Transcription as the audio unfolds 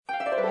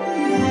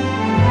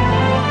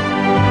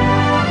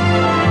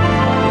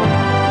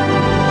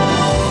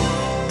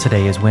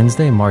Today is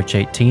Wednesday, March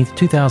 18th,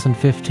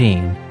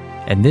 2015,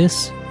 and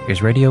this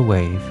is Radio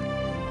Wave.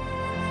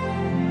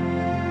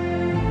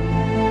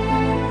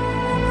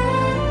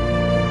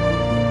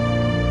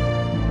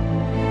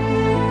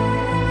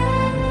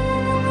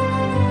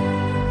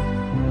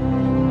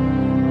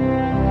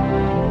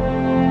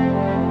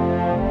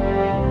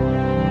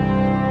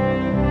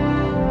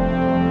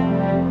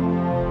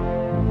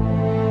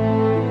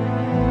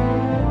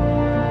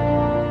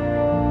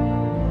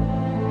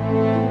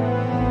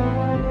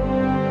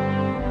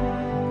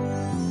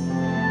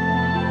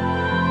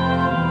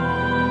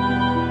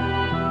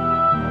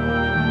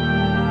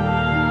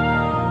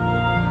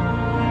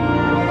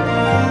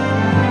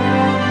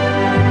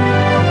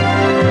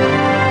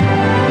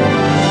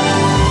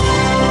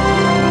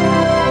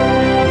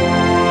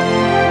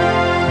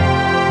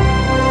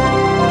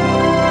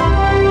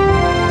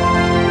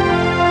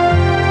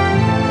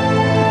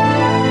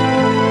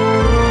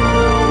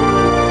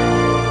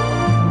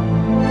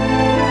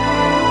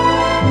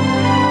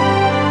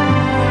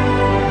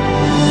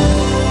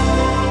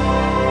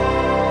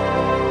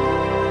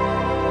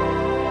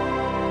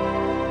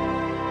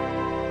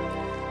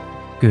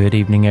 Good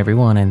evening,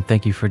 everyone, and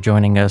thank you for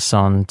joining us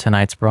on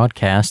tonight's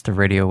broadcast of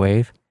Radio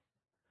Wave.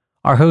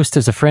 Our host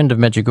is a friend of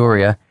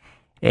Medjugorje,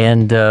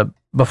 and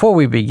before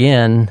we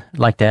begin, I'd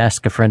like to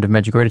ask a friend of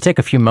Medjugorje to take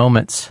a few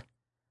moments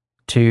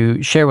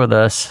to share with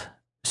us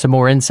some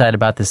more insight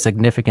about the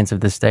significance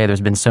of this day.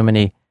 There's been so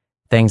many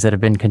things that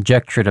have been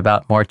conjectured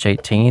about March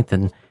 18th,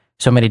 and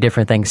so many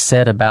different things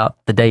said about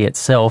the day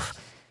itself.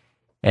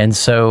 And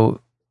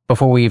so,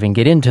 before we even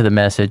get into the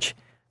message,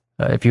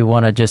 if you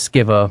want to just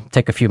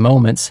take a few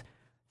moments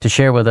to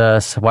share with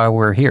us why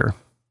we're here.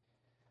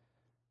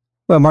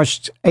 Well,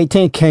 March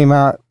 18th came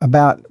out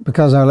about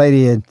because Our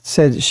Lady had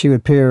said that she would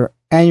appear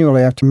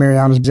annually after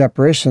Mariana's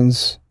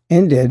apparitions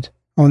ended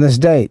on this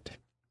date.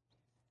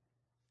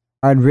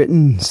 I'd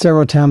written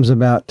several times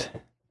about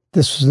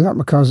this was not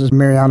because it's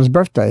Mariana's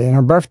birthday, and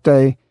her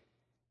birthday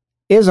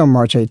is on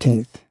March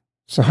 18th.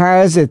 So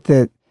how is it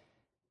that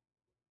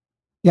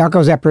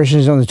Yakov's apparition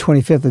is on the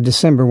 25th of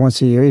December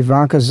once a year,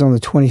 Ivanka's is on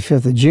the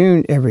 25th of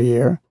June every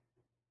year?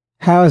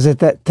 How is it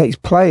that takes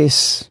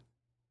place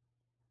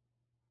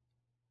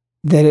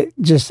that it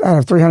just out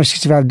of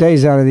 365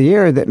 days out of the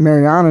year that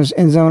Mariana's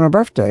ends on her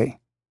birthday?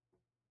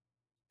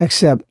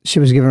 Except she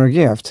was given her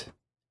gift.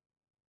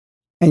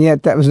 And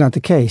yet that was not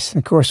the case.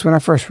 Of course, when I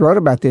first wrote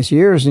about this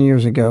years and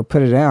years ago,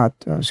 put it out,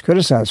 I was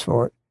criticized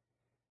for it.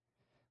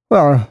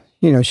 Well,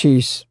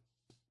 she's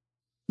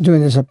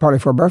doing this partly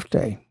for her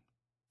birthday.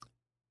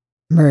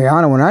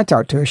 Mariana, when I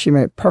talked to her, she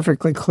made it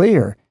perfectly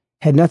clear,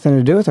 had nothing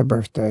to do with her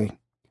birthday,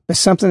 but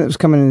something that was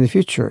coming in the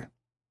future.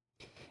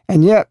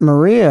 And yet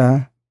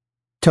Maria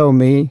told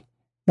me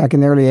back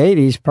in the early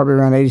 80s, probably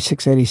around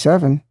 86,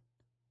 87,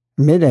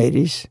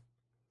 mid-80s,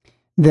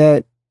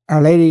 that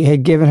Our Lady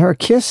had given her a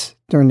kiss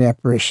during the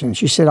apparition.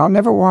 She said, I'll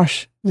never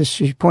wash this.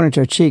 She pointed to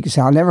her cheek and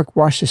said, I'll never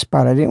wash this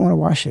spot. I didn't want to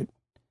wash it.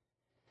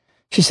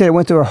 She said it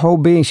went through her whole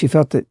being. She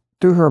felt it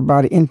through her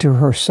body into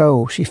her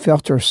soul. She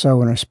felt her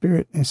soul and her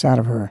spirit inside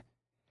of her.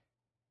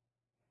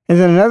 And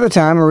then another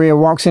time, Maria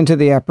walks into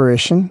the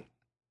apparition,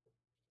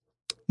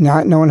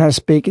 not knowing how to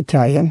speak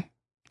Italian,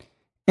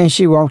 and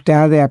she walked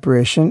out of the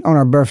apparition on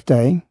her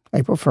birthday,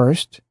 April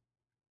 1st,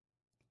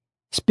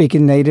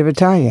 speaking native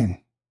Italian.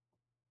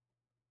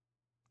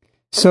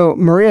 So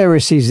Maria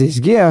receives these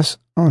gifts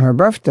on her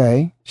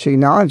birthday. She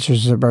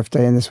acknowledges her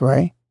birthday in this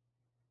way,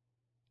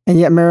 and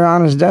yet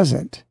Mariana's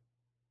doesn't.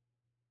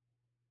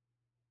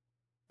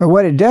 But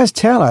what it does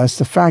tell us,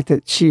 the fact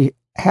that she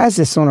has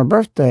this on her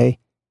birthday,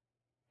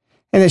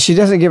 and that she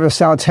doesn't give us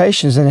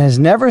salutations and has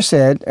never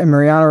said, and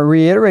Mariana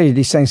reiterated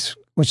these things,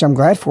 which I'm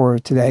glad for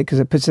today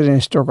because it puts it in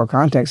historical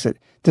context that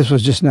this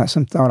was just not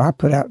some thought I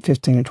put out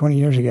 15 or 20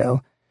 years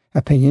ago,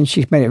 opinion.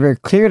 She's made it very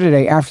clear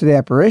today after the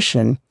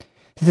apparition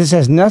that this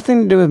has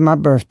nothing to do with my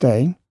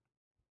birthday,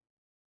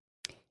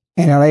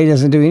 and Our Lady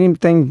doesn't do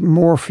anything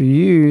more for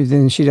you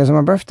than she does on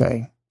my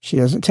birthday. She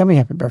doesn't tell me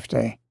happy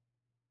birthday.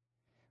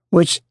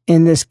 Which,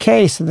 in this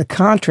case, the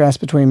contrast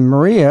between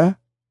Maria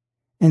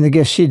and the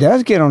gifts she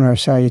does get on her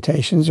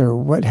salutations, or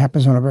what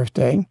happens on her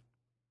birthday,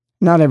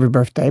 not every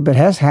birthday, but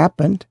has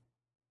happened,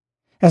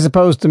 as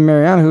opposed to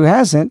Mariana, who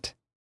hasn't,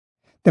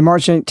 the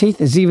March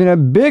 18th is even a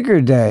bigger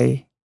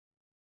day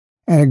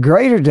and a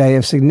greater day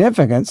of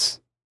significance.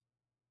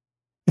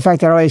 The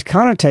fact that Our Lady's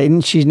connotating,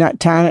 she's not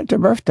tying it to her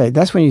birthday.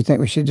 That's when you think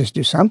we should just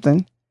do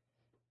something.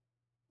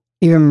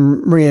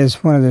 Even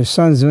Maria's one of their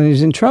sons, when he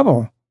was in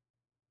trouble,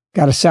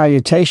 got a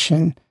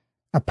salutation,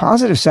 a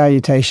positive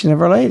salutation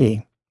of Our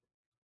Lady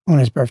on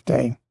his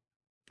birthday.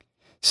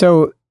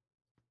 So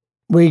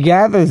we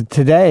gathered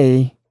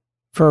today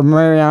for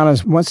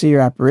Mariana's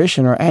once-a-year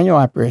apparition or annual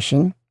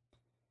apparition.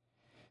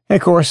 And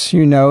of course,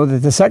 you know that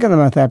the second of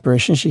the month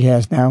apparition she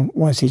has now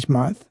once each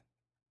month.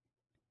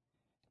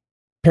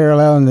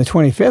 Paralleling the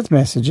 25th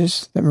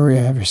messages that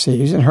Maria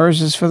receives, and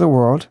hers is for the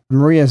world.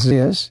 Maria's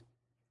is.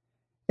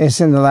 It's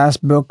in the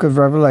last book of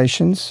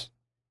Revelations.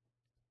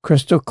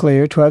 crystal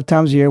clear, 12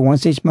 times a year,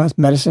 once each month,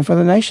 medicine for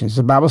the nations.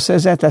 The Bible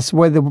says that. That's the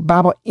way the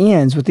Bible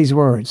ends, with these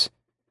words.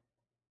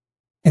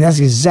 And that's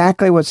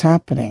exactly what's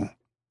happening.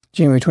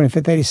 January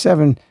 25th,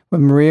 87,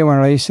 with Maria, when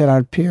Our Lady said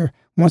I'd appear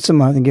once a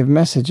month and give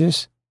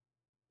messages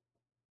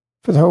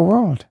for the whole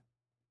world.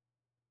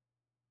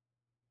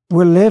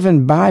 We're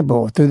living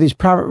Bible through these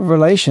private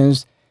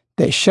revelations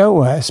that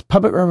show us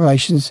public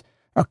revelations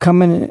are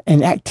coming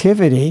in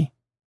activity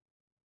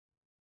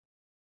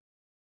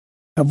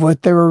of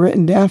what they were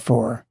written down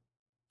for,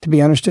 to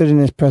be understood in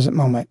this present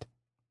moment.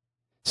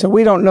 So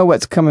we don't know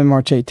what's coming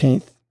March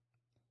 18th.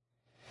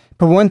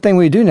 But one thing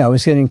we do know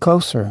is getting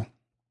closer.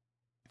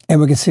 And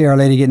we can see Our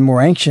Lady getting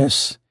more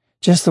anxious,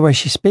 just the way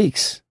she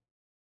speaks.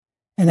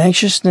 And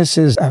anxiousness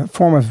is a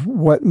form of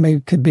what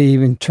could be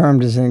even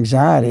termed as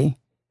anxiety.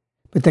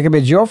 But there could be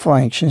a joyful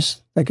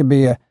anxious. There could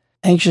be a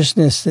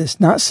anxiousness that's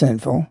not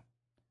sinful.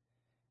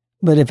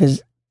 But if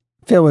it's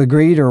filled with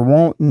greed or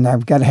want, and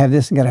I've got to have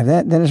this and got to have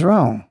that, then it's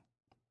wrong.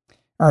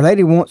 Our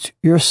Lady wants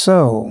your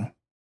soul.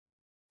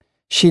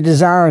 She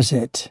desires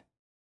it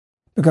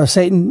because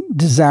Satan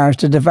desires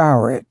to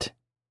devour it.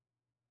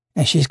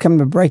 And she's come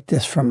to break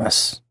this from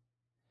us.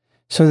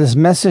 So this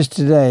message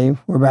today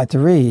we're about to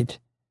read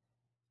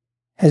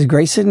has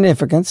great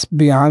significance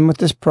beyond what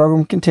this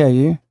program can tell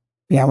you,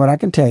 beyond what I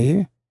can tell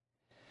you.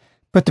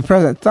 But the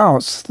present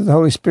thoughts, the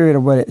Holy Spirit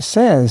of what it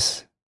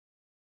says,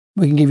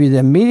 we can give you the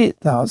immediate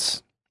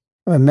thoughts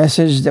of a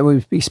message that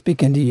will be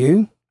speaking to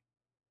you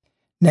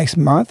next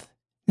month,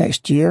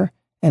 next year,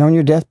 and on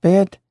your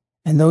deathbed,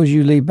 and those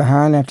you leave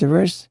behind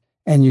afterwards,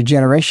 and your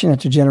generation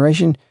after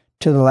generation,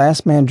 till the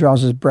last man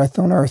draws his breath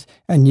on earth,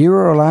 and you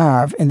are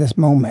alive in this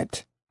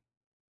moment.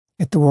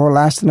 If the world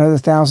lasts another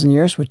 1,000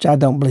 years, which I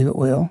don't believe it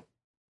will,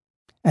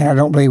 and I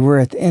don't believe we're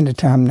at the end of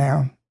time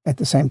now at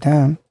the same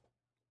time,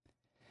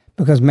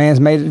 because man's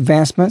made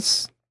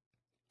advancements,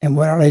 and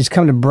when Our Lady's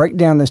come to break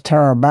down this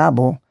Tower of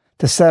Babel,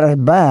 to set us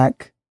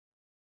back,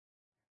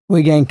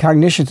 we gain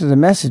cognition to the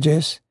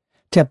messages,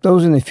 to help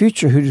those in the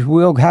future who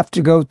will have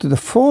to go through the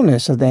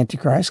fullness of the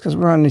Antichrist, because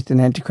we're underneath an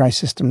Antichrist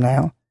system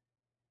now.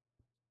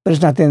 But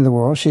it's not the end of the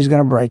world. She's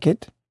going to break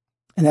it,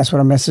 and that's what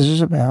our message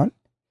is about.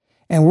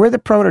 And we're the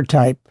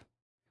prototype.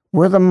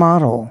 We're the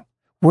model.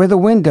 We're the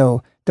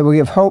window that will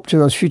give hope to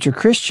those future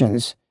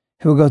Christians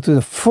who will go through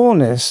the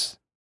fullness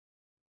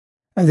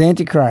of the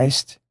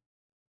Antichrist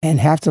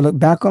and have to look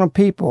back on a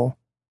people.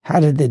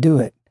 How did they do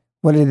it?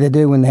 What did they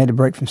do when they had to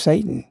break from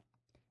Satan?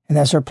 And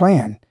that's our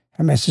plan.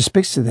 Our message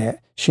speaks to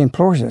that. She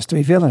implores us to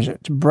be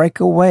vigilant, to break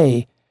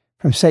away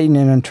from Satan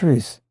and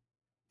untruth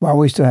while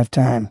we still have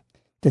time.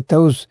 That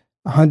those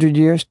 100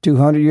 years,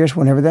 200 years,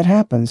 whenever that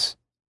happens,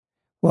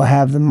 will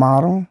have the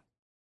model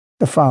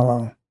to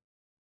follow.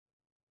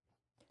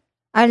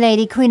 Our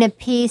Lady, Queen of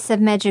Peace of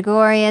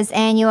Medjugorje's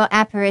annual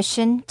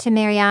apparition to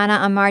Mariana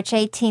on March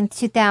 18,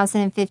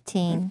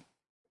 2015.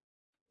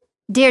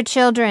 Dear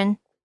children,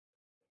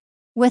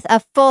 with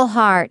a full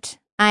heart,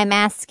 I'm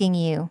asking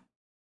you.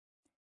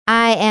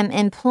 I am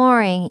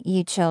imploring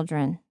you,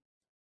 children.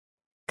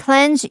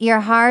 Cleanse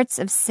your hearts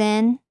of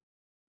sin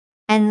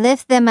and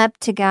lift them up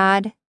to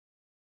God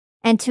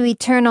and to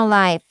eternal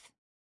life.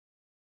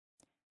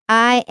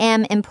 I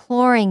am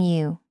imploring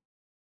you.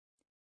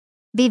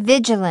 Be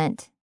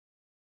vigilant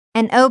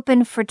and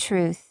open for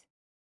truth.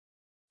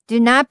 Do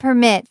not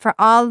permit for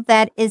all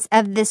that is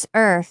of this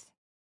earth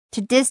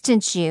to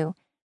distance you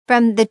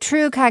from the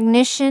true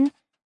cognition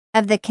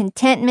of the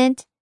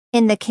contentment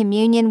in the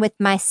communion with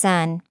my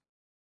Son.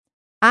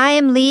 I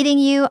am leading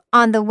you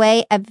on the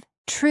way of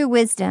true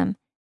wisdom,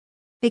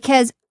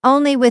 because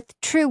only with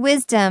true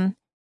wisdom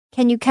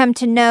can you come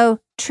to know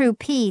true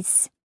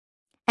peace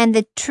and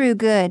the true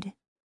good.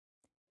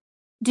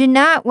 Do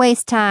not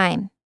waste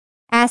time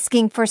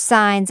asking for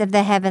signs of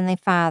the Heavenly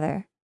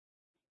Father,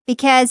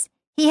 because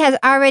He has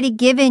already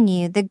given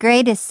you the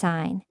greatest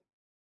sign,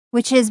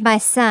 which is my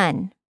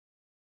Son.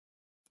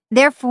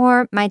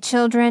 Therefore, my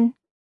children,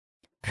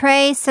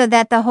 pray so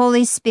that the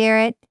Holy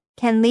Spirit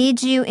can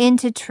lead you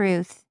into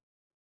truth,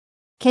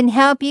 can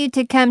help you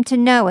to come to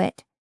know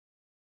it,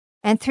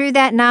 and through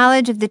that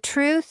knowledge of the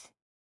truth,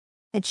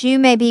 that you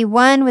may be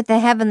one with the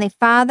Heavenly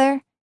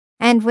Father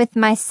and with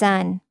my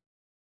Son.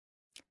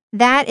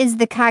 That is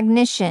the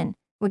cognition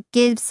which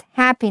gives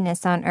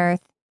happiness on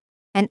earth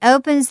and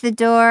opens the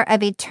door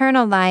of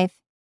eternal life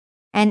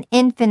and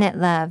infinite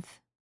love.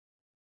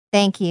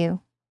 Thank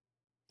you.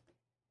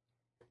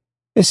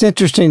 It's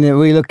interesting that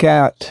we look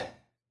out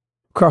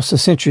across the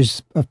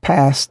centuries of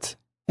past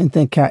and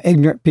think how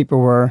ignorant people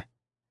were,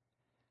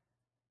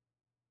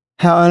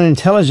 how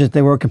unintelligent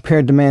they were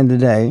compared to man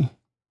today,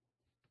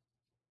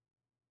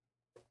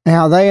 and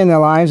how they in their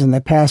lives, and they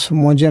pass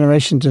from one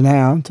generation to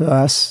now, to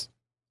us,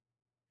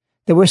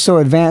 that we're so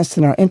advanced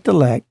in our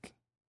intellect,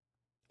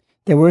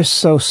 that we're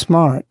so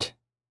smart.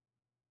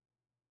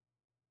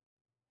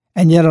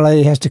 And yet a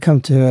lady has to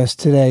come to us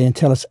today and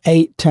tell us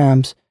 8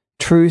 times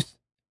truth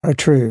or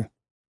true.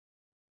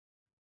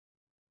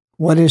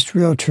 What is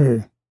real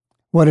true?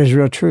 What is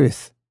real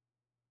truth?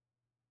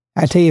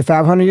 I tell you,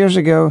 500 years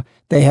ago,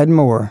 they had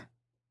more.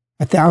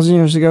 1,000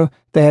 years ago,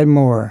 they had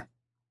more.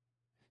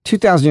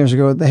 2,000 years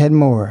ago, they had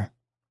more.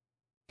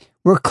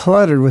 We're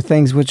cluttered with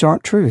things which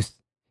aren't truth.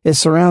 It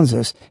surrounds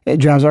us. It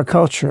drives our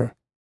culture.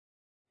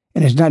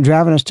 And it's not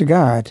driving us to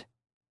God.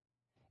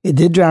 It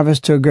did drive us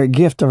to a great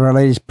gift of Our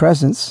Lady's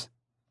presence,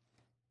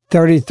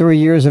 33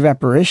 years of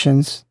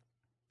apparitions,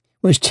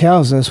 which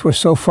tells us we're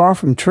so far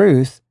from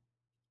truth,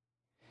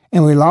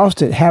 and we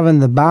lost it having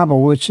the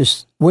Bible, which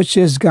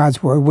is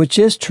God's Word, which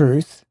is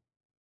truth,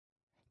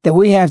 that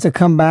we have to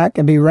come back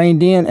and be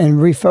reined in and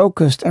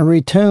refocused and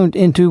retuned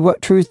into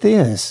what truth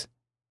is.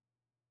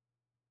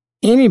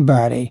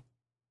 Anybody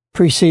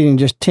preceding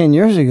just 10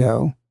 years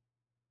ago,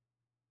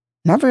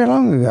 not very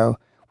long ago,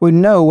 would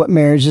know what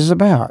marriage is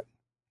about.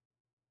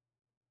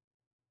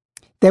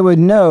 They would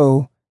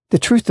know the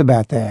truth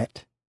about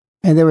that,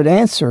 and they would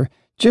answer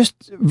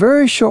just a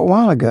very short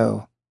while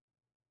ago,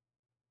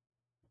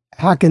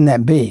 how can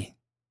that be?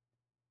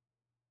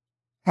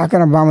 How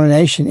can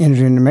abomination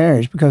enter into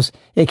marriage? Because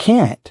it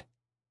can't.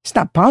 It's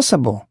not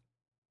possible.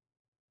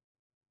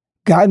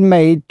 God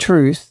made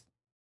truth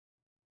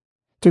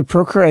through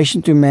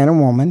procreation through man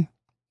and woman,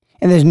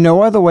 and there's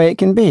no other way it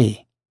can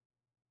be.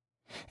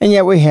 And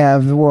yet we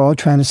have the world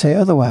trying to say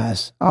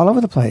otherwise all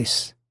over the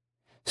place.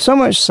 So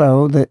much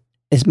so that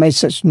it's made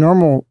such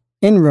normal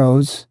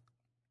inroads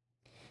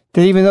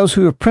that even those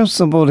who are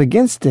principled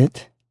against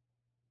it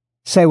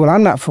say, well,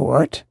 I'm not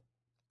for it.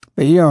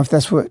 But if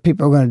that's what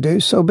people are going to do,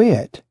 so be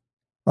it.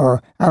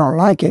 Or, I don't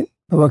like it,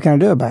 but what can I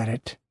do about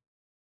it?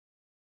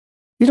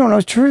 You don't know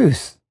the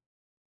truth.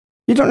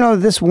 You don't know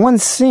that this one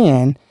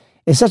sin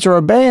is such a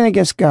rebellion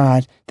against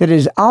God that it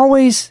has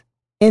always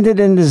ended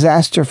in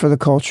disaster for the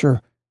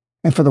culture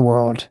and for the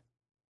world,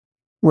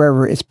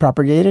 wherever it's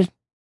propagated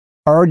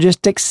or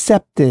just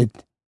accepted.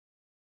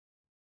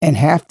 And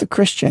half the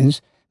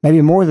Christians,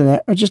 maybe more than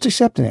that, are just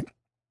accepting it,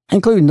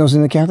 including those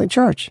in the Catholic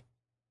Church.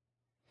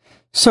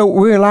 So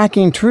we're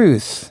lacking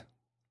truth.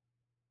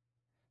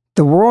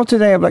 The world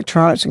today of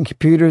electronics and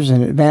computers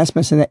and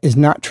advancements in that is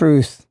not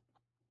truth.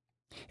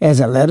 It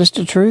hasn't led us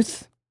to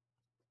truth.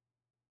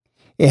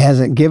 It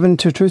hasn't given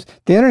to truth.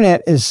 The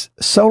internet is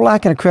so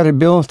lacking of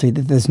credibility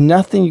that there's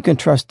nothing you can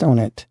trust on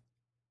it.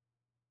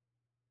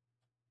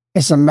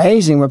 It's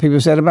amazing what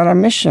people said about our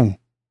mission.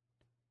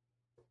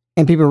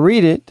 And people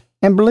read it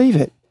and believe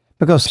it,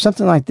 because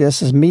something like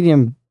this, as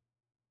medium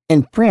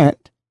in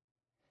print,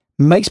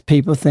 makes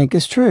people think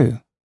it's true.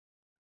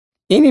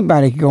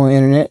 Anybody can go on the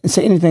internet and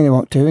say anything they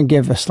want to and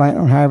give a slant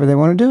on however they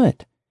want to do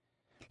it.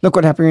 Look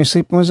what Happier and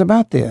Sleeping was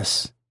about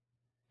this.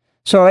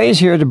 So Our Lady's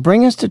here to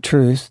bring us to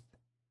truth,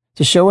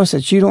 to show us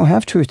that you don't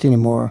have truth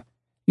anymore.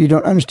 You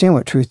don't understand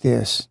what truth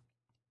is.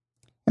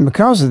 And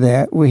because of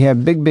that, we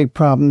have big, big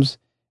problems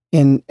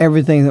in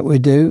everything that we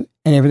do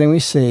and everything we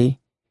see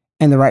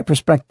and the right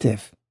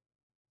perspective.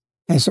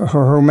 And so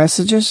her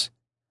messages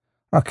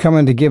are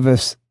coming to give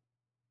us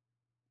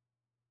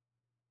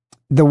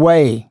the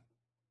way,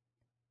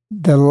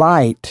 the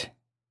light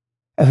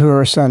of who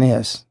her Son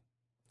is.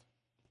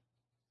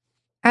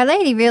 Our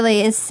Lady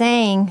really is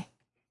saying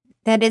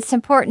that it's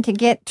important to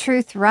get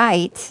truth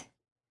right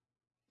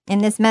in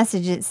this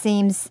message, it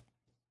seems,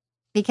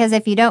 because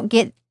if you don't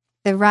get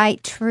the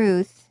right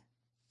truth,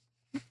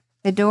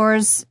 the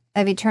doors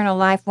of eternal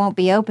life won't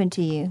be open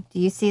to you. Do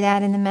you see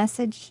that in the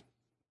message?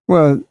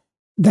 Well,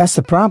 that's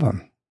the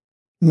problem.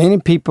 Many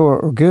people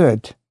are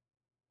good.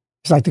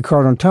 It's like the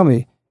Cardinal told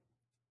me.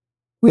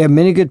 We have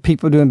many good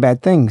people doing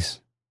bad things.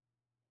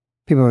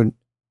 People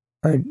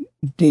are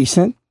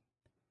decent.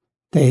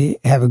 They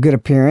have a good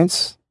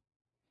appearance.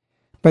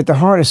 But the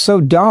heart is so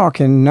dark,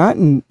 and not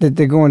that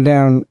they're going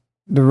down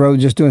the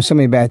road just doing so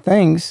many bad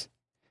things.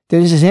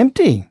 They're just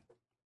empty.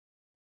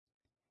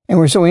 And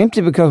we're so empty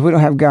because we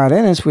don't have God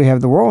in us. We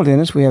have the world in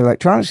us. We have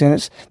electronics in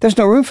us. There's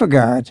no room for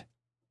God.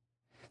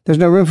 There's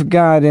no room for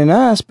God in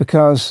us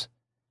because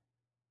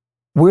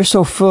we're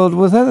so filled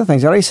with other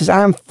things. Our Lady says,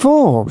 I'm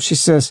full. She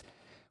says,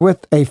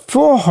 with a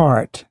full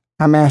heart,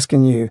 I'm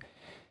asking you.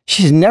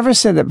 She's never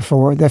said that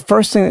before. The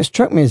first thing that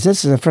struck me is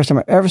this is the first time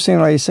I've ever seen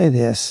a lady say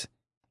this.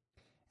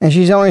 And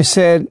she's only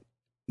said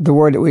the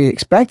word that we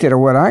expected, or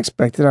what I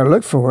expected. I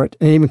looked for it.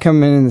 And even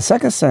coming in the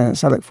second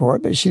sentence, I looked for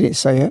it, but she didn't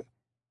say it,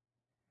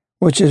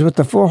 which is with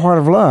the full heart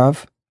of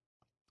love.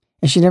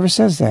 And she never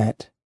says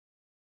that.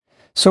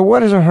 So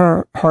what is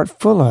her heart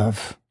full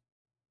of?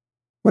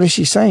 What is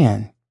she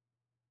saying?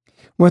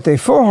 With a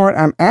full heart,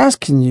 I'm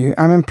asking you,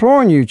 I'm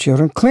imploring you,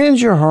 children,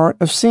 cleanse your heart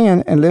of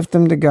sin and lift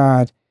them to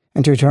God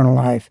and to eternal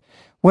life.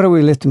 What do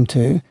we lift them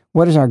to?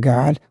 What is our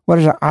God? What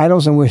is our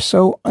idols? And we're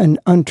so in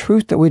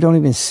untruth that we don't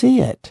even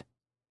see it.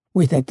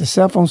 We think the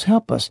cell phones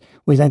help us.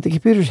 We think the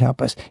computers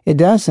help us. It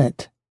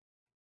doesn't.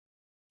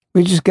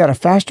 We just got a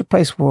faster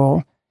paced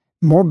world,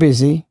 more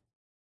busy,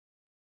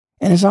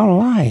 and it's all a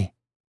lie.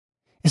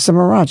 It's a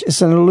mirage.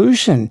 It's an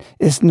illusion.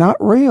 It's not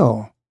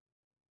real.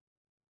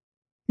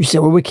 You say,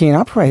 well, we can't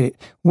operate it.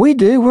 We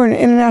do. We're an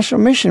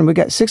international mission. We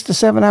got 6 to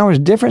 7 hours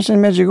difference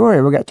in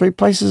Medjugorje. We got 3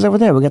 places over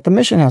there. We got the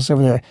mission house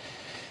over there.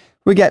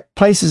 We got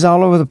places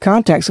all over the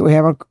contacts that we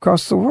have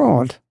across the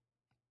world.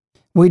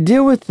 We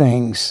deal with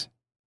things.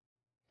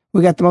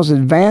 We got the most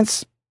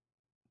advanced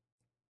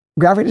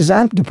graphic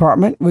design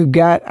department. We've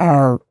got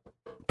our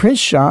print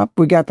shop.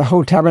 We got the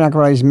whole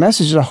Tabernacle Ladies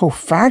messages, a whole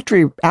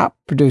factory out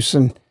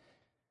producing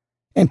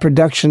and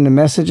production of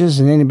messages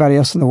than anybody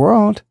else in the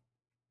world.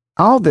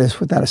 All this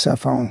without a cell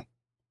phone.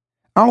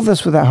 All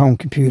this without home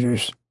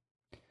computers.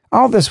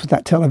 All this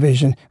without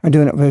television or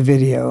doing it with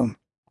video.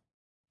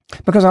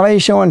 Because Our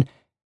Lady's showing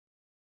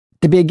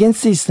to be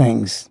against these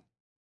things.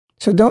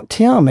 So don't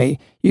tell me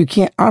you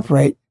can't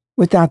operate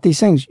without these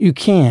things. You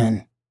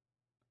can.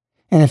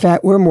 And in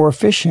fact, we're more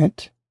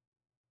efficient.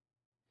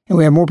 And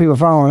we have more people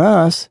following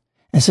us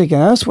and seeking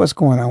us what's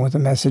going on with the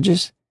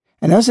messages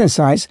and us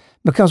insights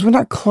because we're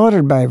not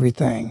cluttered by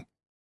everything.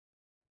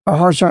 Our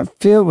hearts aren't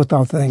filled with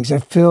all things. They're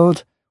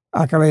filled,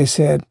 like Our Lady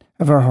said,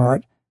 of our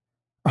heart.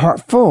 A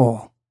heart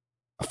full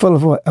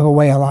of a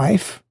way of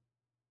life.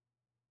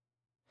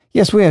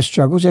 Yes, we have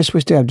struggles. Yes,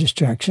 we still have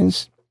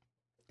distractions.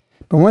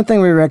 But one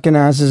thing we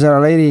recognize is that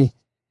Our Lady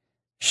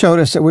showed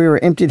us that we were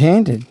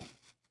empty-handed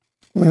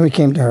when we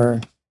came to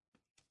her.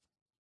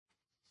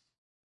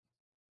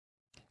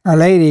 Our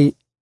Lady,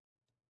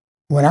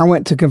 when I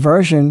went to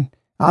conversion,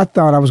 I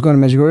thought I was going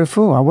to Medjugorje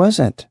full. I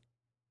wasn't.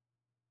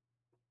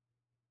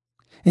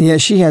 And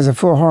yet she has a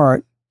full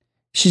heart.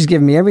 She's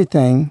given me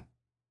everything.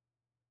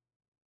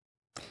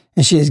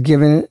 And she has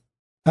given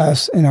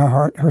us in our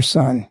heart her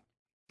Son.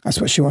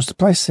 That's what she wants to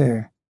place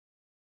there.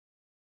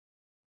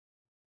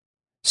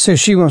 So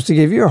she wants to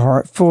give your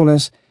heart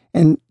fullness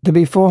and to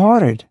be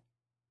full-hearted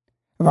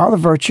of all the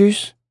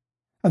virtues,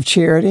 of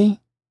charity,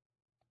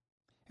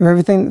 of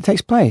everything that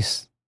takes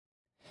place.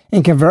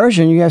 In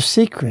conversion, you have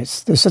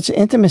secrets. There's such an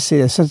intimacy.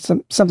 There's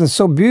something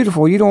so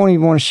beautiful, you don't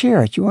even want to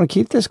share it. You want to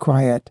keep this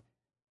quiet.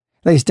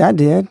 At least I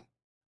did.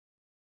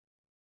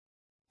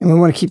 And we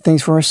want to keep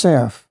things for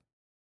ourselves.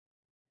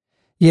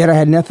 Yet I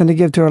had nothing to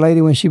give to Our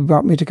Lady when she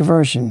brought me to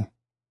conversion.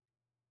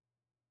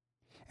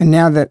 And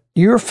now that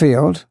you're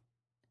filled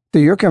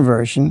through your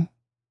conversion,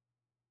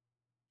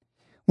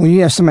 when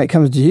you have somebody that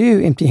comes to you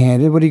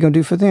empty-handed, what are you going to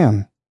do for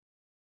them?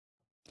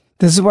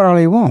 This is what Our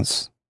Lady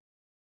wants.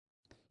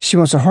 She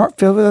wants a heart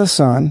filled with the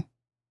Son.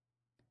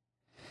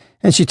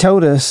 And she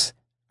told us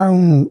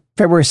on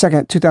February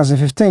 2nd,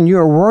 2015, you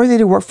are worthy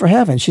to work for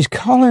heaven. She's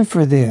calling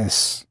for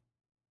this.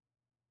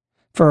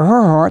 For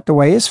her heart, the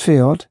way it's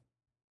filled,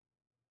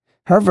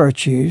 her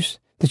virtues,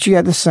 that you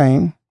have the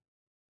same,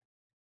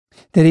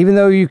 that even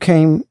though you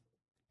came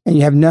and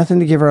you have nothing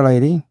to give Our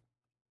Lady,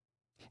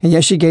 and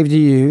yet she gave to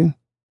you,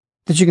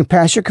 that you can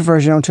pass your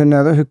conversion on to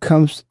another who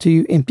comes to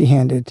you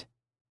empty-handed.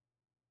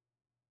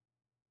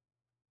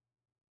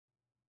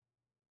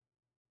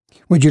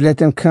 Would you let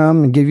them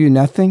come and give you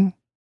nothing?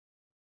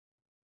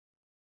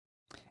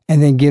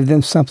 And then give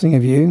them something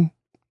of you?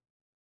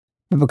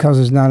 But because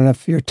there's not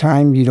enough of your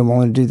time, you don't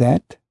want to do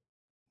that?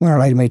 When Our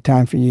Lady made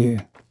time for you.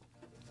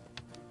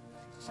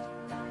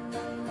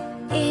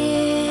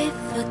 If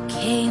I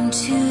came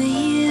to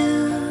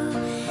you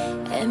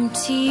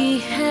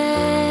empty-handed,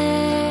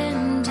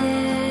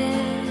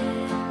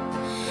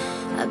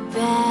 a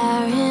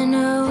barren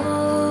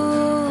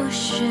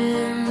ocean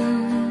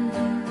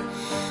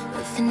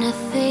with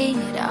nothing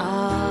at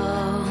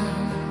all,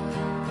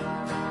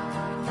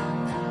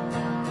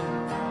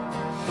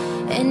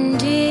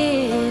 and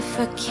if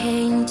I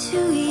came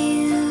to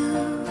you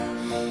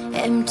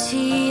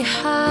empty-hearted,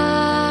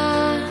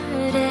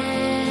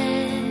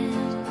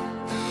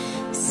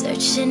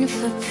 searching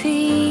for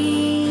pieces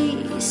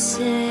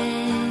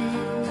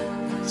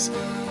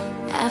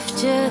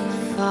after the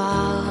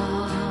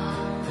fall,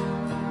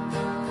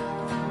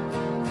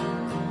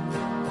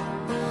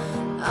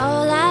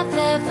 all I've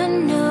ever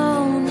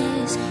known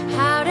is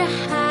how to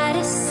hide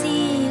a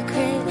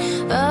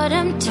secret, but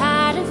I'm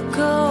tired of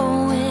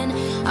going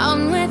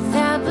on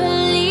without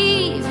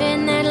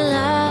believing that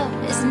love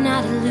is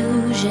not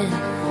illusion.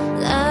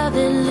 Love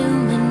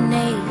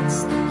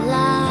illuminates the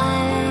light.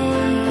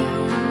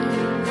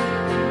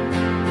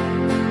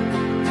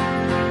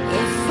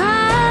 If I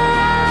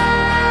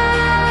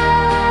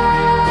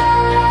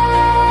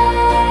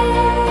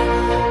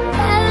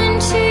fell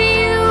into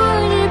you,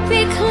 would it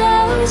be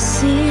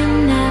close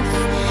enough?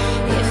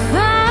 If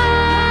I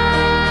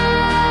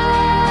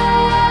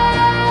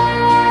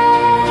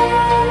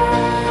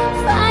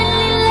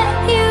finally let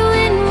you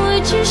in,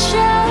 would you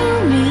show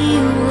me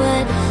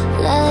what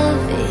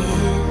love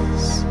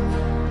is?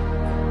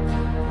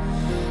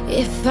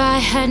 If I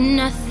had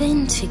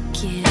nothing to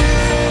give,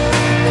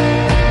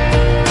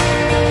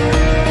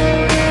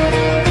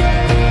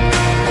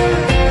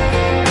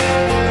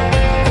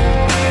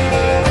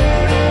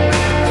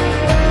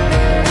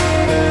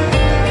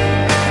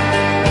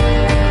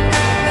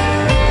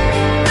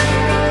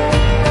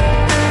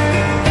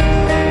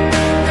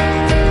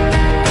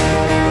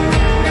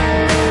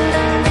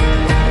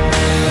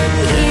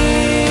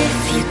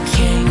 if you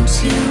came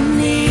to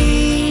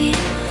me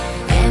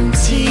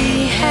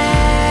empty-handed,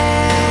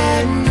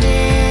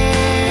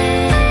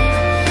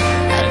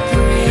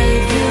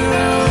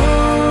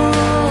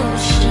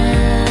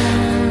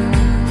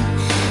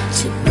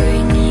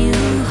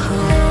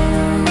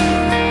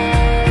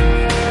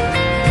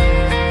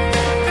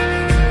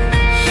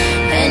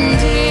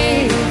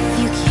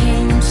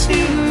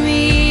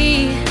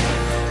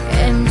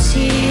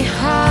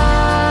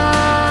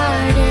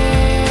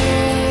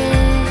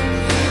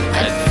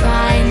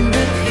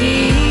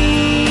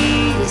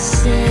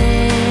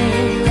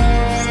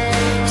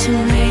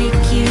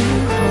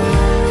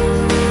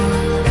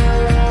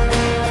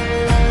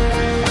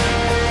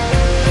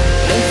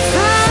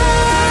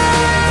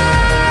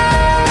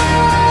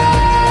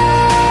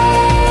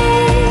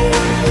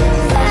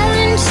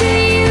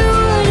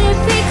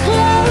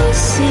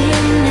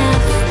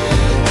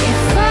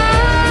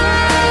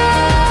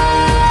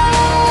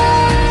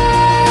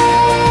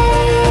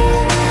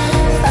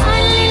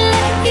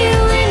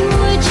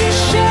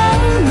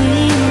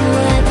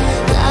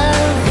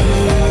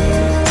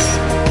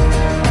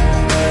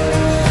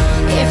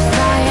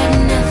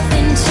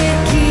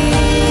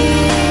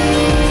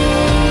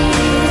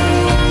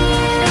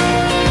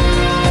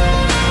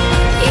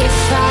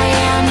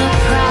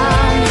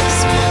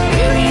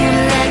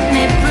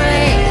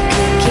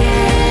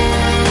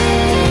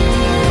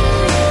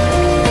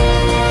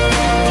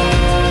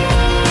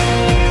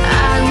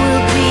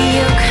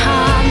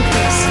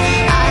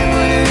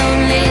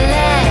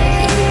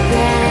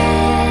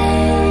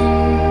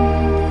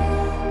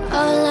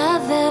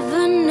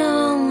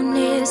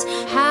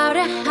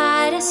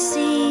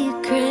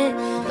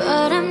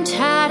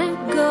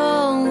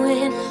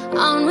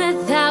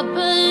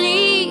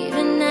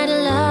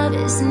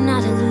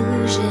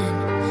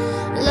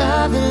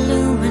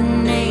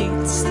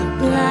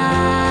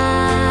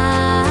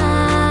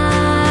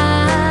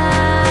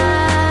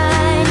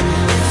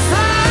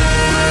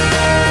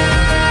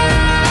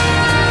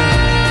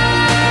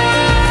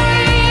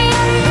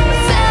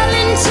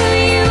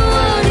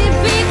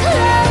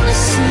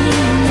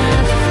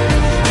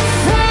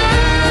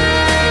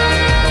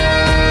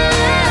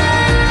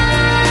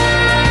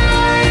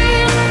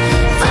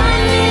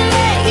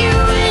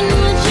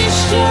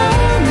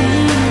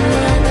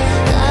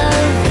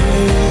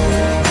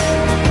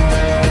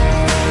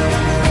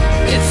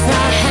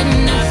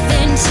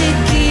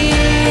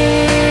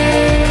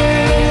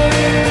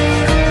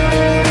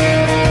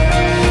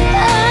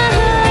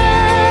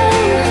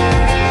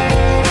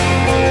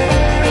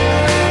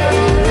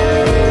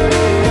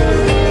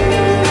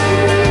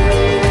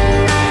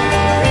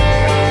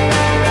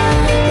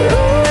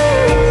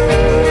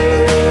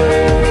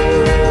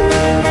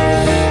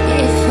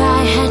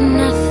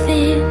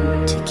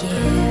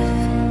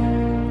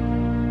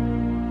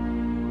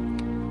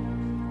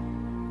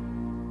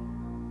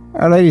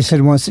 lady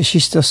said once that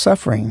she's still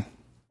suffering.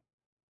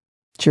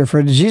 She's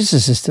afraid that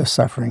Jesus is still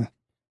suffering.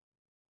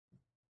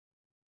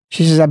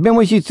 She says, I've been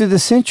with you through the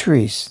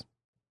centuries.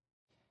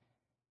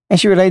 And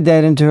she relayed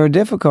that into her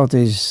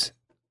difficulties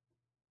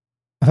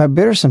of how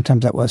bitter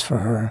sometimes that was for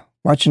her,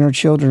 watching her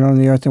children on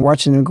the earth and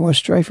watching them go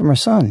astray from her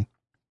son.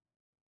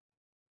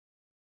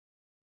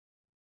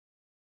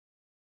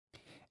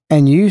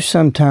 And you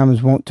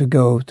sometimes want to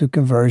go through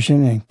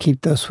conversion and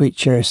keep those sweet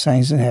cherished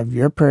things and have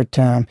your prayer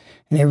time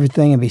and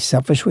everything and be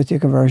selfish with your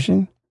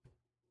conversion.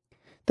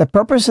 The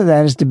purpose of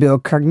that is to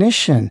build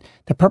cognition.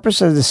 The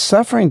purpose of the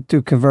suffering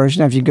through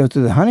conversion after you go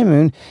through the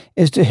honeymoon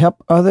is to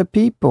help other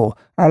people.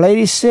 Our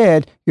Lady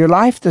said, your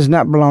life does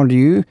not belong to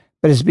you,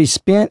 but is to be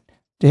spent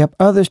to help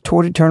others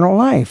toward eternal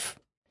life.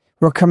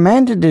 We're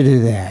commanded to do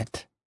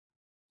that.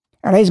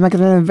 Our Lady's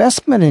making an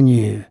investment in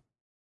you.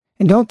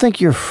 And don't think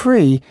you're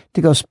free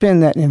to go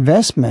spend that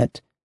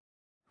investment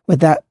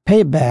without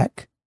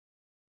payback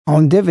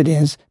on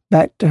dividends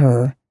back to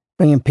her,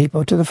 bringing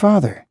people to the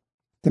Father.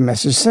 The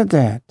message said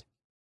that.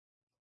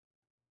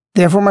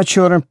 Therefore, my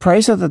children,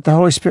 pray so that the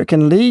Holy Spirit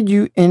can lead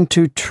you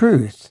into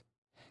truth,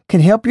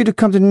 can help you to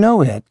come to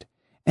know it,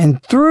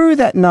 and through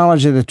that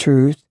knowledge of the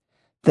truth,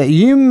 that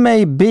you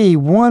may be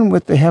one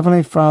with the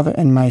Heavenly Father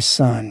and my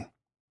Son.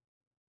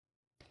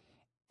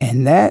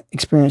 And that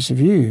experience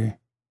of you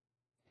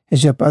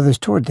is to help others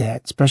toward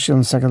that, especially on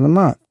the second of the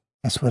month.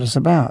 That's what it's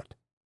about.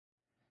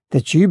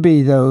 That you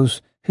be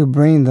those who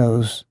bring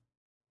those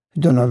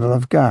who don't know the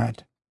love of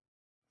God.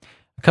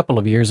 A couple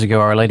of years ago,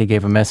 Our Lady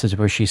gave a message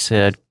where she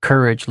said,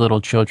 courage, little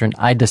children,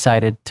 I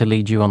decided to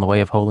lead you on the way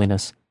of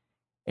holiness.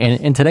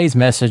 And in today's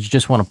message,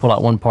 just want to pull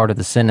out one part of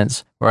the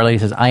sentence where Our Lady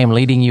says, I am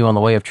leading you on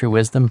the way of true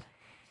wisdom.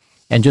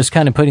 And just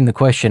kind of putting the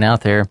question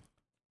out there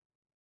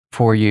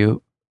for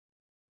you,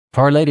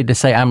 for Our Lady to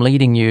say, I'm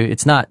leading you,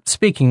 it's not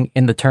speaking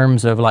in the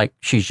terms of like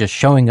she's just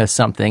showing us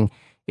something.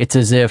 It's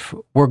as if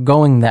we're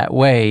going that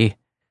way,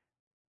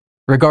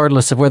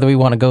 regardless of whether we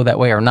want to go that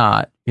way or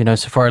not. You know,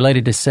 so for Our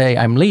Lady to say,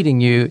 I'm leading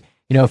you,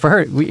 you know, for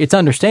her, it's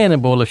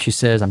understandable if she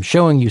says, I'm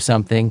showing you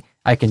something,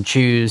 I can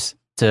choose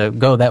to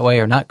go that way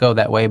or not go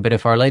that way. But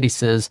if Our Lady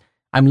says,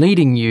 I'm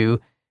leading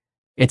you,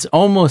 it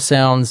almost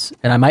sounds,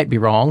 and I might be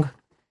wrong,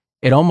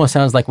 it almost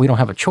sounds like we don't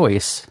have a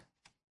choice.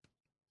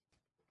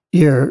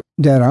 You're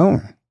dead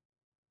on.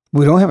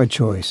 We don't have a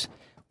choice.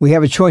 We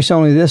have a choice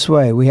only this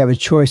way. We have a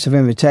choice of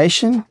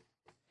invitation,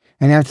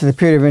 and after the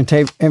period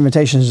of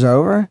invitation is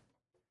over,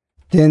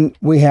 then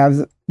we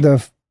have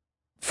the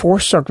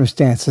forced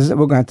circumstances that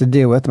we're going to have to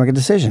deal with to make a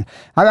decision.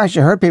 I've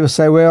actually heard people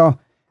say, well,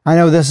 I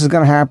know this is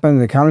going to happen,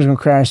 the economy's going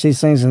to crash,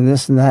 these things and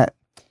this and that,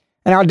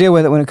 and I'll deal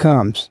with it when it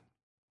comes.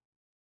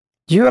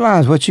 Do you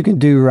realize what you can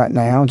do right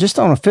now, just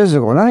on a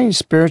physical, not even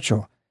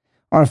spiritual,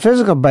 on a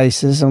physical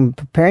basis, on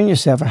preparing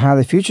yourself for how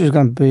the future is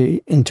going to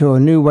be into a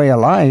new way of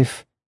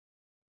life?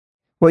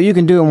 What you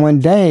can do in one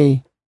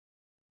day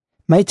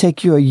may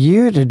take you a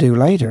year to do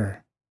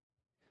later.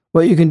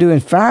 What you can do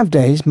in 5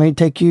 days may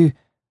take you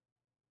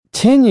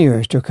 10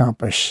 years to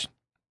accomplish.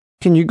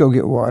 Can you go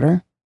get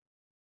water?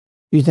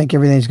 You think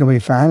everything's going to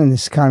be fine and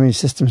this economy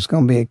system is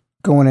going to be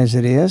going as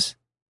it is?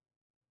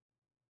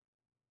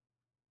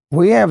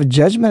 We have a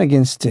judgment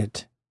against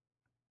it.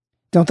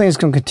 Don't think it's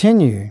going to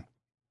continue.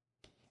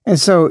 And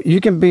so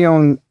you can be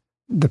on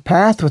the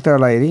path with Our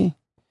Lady.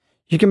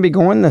 You can be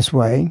going this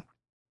way.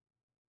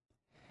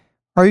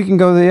 Or you can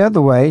go the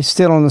other way,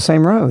 still on the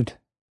same road.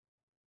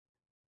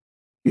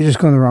 You're just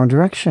going the wrong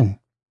direction.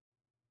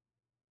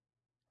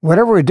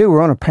 Whatever we do,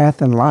 we're on a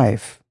path in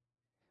life.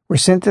 We're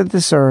sent to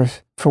this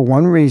earth for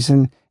one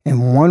reason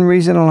and one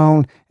reason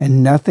alone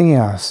and nothing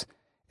else.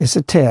 It's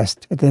a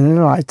test at the end of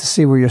the life to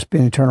see where you'll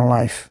spend eternal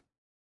life.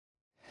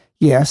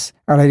 Yes,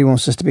 Our Lady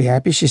wants us to be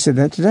happy. She said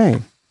that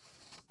today.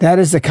 That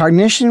is the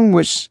cognition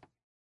which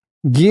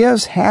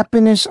gives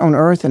happiness on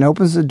earth and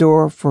opens the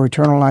door for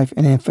eternal life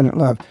and infinite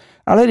love.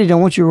 Our Lady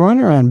don't want you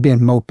running around being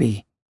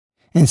mopey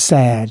and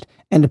sad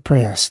and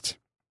depressed.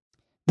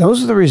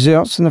 Those are the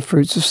results and the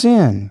fruits of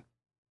sin.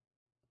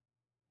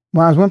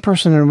 Why is one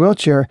person in a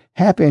wheelchair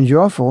happy and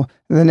joyful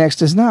and the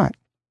next is not?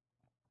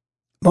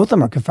 Both of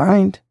them are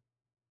confined.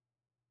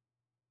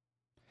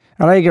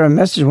 Our Lady gave a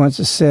message once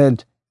that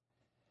said,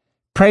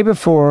 pray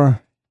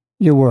before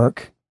your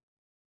work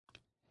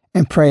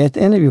and pray at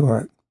the end of your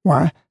work.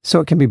 Why? So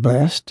it can be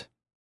blessed.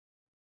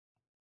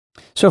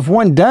 So if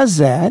one does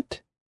that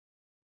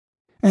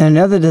and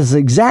another does the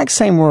exact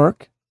same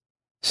work,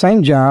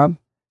 same job,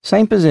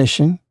 same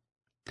position,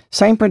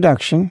 same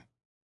production,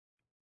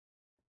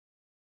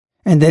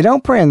 and they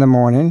don't pray in the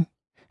morning,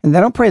 and they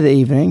don't pray the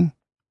evening,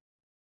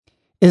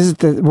 is it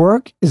the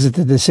work? Is it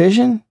the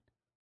decision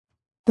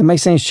that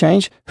makes things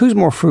change? Who's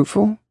more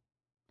fruitful?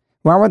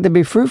 Why would they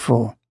be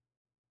fruitful?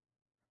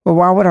 Well,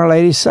 why would Our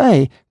Lady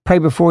say, pray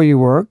before you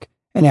work,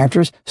 and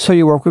afterwards, so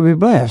your work will be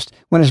blessed?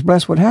 When it's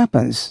blessed, what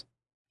happens?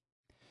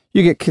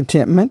 You get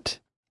contentment.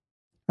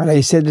 Our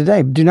Lady said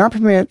today, do not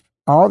permit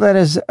all that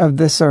is of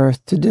this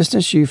earth to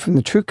distance you from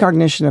the true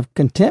cognition of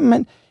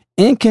contentment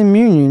in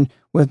communion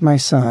with my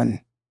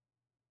Son.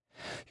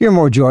 You're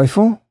more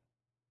joyful.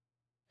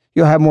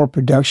 You'll have more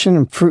production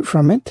and fruit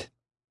from it.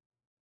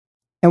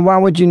 And why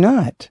would you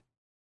not?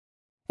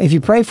 If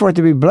you pray for it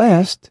to be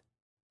blessed,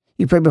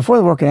 you pray before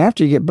the work and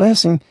after you get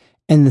blessing,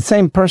 and the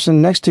same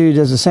person next to you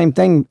does the same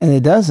thing and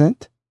it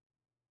doesn't,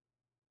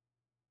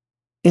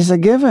 it's a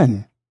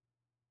given.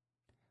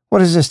 What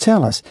does this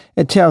tell us?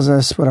 It tells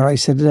us what I already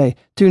said today.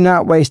 Do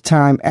not waste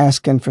time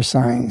asking for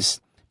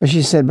signs. But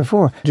she said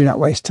before, do not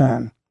waste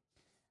time.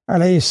 Our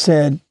Lady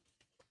said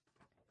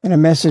in a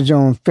message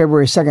on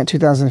February 2nd,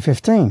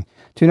 2015,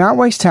 do not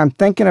waste time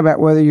thinking about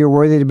whether you're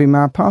worthy to be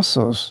my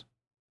apostles.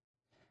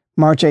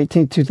 March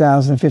 18th,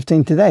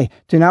 2015, today.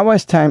 Do not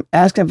waste time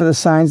asking for the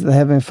signs of the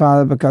Heavenly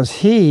Father, because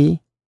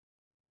He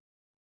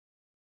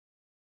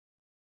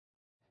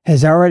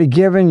has already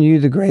given you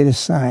the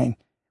greatest sign,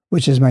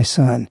 which is my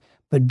Son.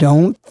 But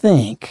don't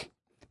think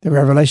that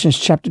Revelation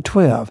chapter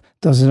 12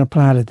 doesn't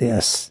apply to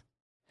this.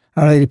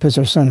 Our Lady puts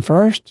her Son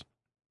first.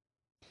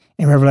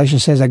 And Revelation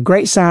says, a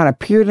great sign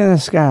appeared in the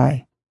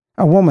sky,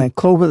 a woman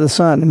clothed with the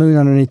sun and the moon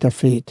underneath her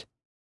feet,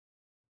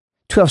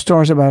 12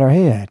 stars about her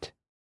head.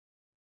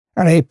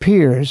 Our Lady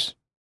appears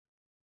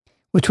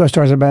with 12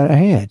 stars about her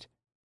head.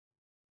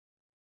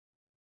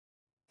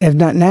 If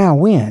not now,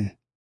 when?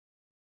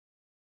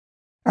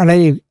 Our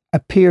Lady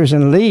appears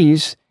and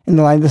leaves in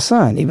the light of the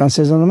sun, even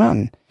says on the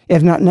mountain.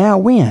 If not now,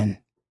 when?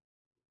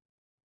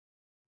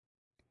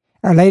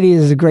 Our Lady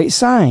is a great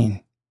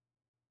sign.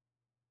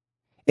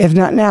 If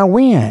not now,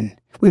 when?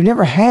 We've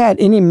never had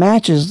any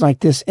matches like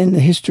this in the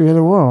history of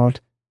the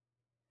world.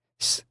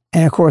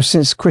 And of course,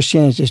 since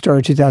Christianity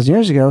started 2,000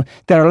 years ago,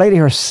 that Our Lady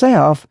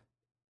herself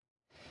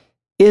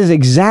is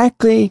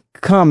exactly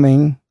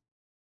coming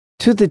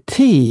to the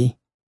T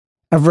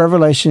of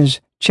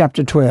Revelations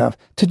chapter 12.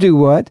 To do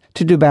what?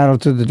 To do battle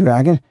to the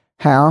dragon.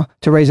 How?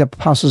 To raise up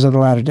apostles of the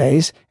latter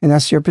days. And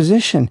that's your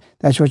position.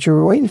 That's what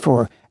you're waiting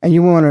for. And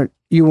you want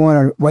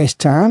to waste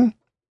time?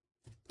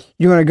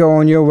 You want to go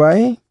on your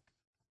way?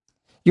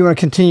 You want to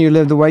continue to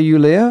live the way you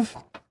live?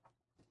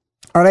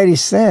 Our Lady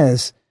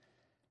says,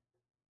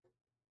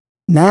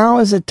 now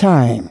is a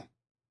time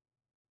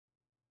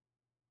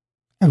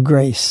of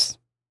grace.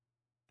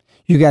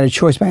 You got a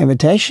choice by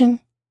invitation,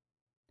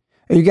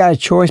 or you got a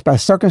choice by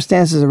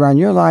circumstances around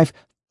your life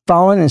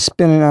falling and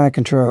spinning out of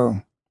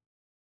control.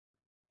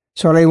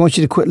 So Our Lady wants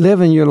you to quit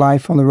living your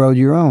life on the road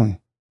you're on.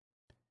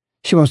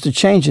 She wants to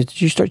change it,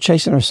 that you start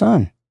chasing her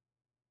Son.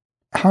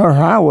 Her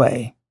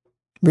highway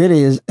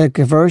really is a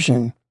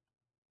conversion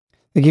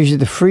that gives you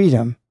the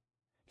freedom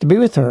to be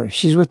with her.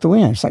 She's with the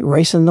wind. It's like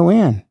racing the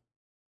wind.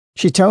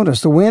 She told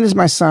us, the wind is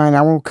my sign.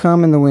 I will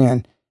come in the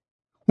wind.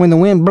 When the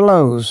wind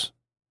blows,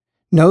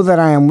 know that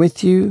I am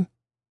with you.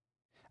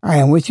 I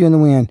am with you in the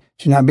wind.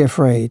 Do not be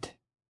afraid.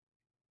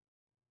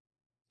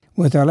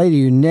 With Our Lady,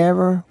 you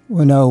never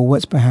will know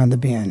what's behind the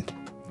bend.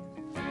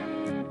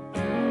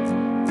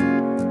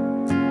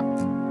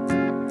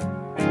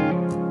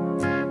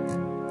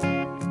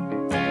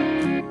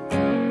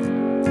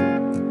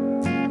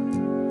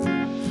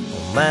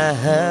 On my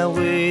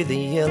highway, the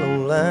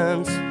yellow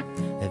lines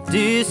have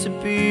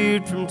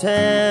disappeared from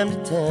time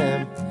to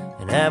time,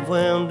 and I've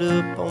wound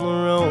up on the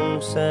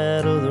wrong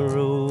side of the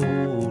road.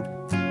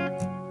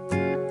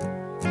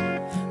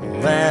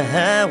 On my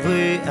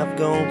highway, I've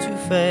gone too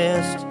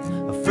fast,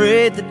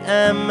 afraid that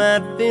I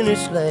might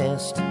finish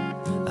last.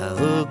 I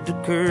hooked a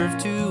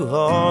curve too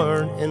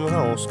hard and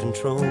lost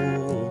control.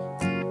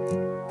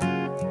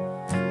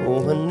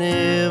 Oh, I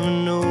never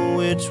know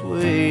which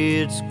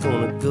way it's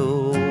gonna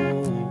go.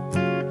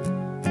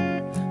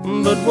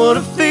 But what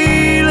a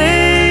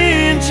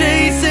feeling,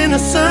 chasing the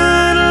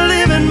sun,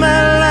 living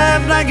my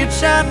life like it's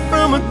shot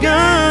from a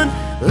gun,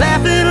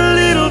 laughing a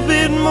little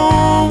bit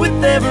more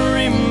with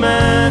every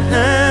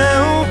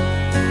mile.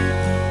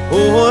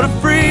 Oh, what a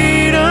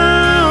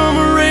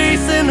freedom,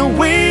 racing the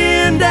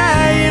wind,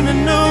 dying to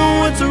know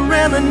what's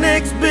around the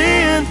next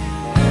bend,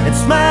 and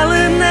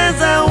smiling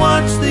as I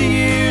watch the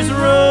years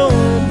roll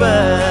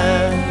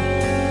by.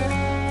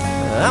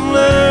 I'm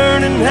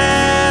learning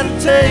how to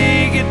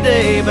take it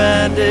day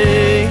by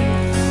day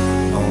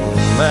on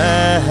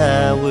my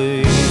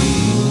highway.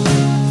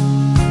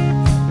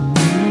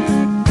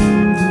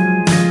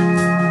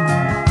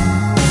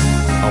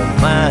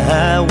 On my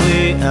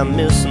highway, I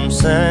missed some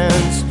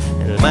signs,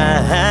 and on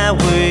my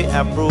highway,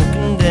 I've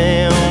broken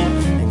down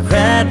and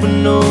cried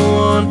when no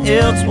one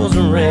else was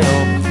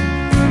around,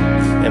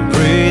 and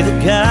pray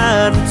that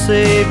God would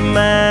save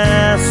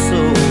my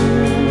soul.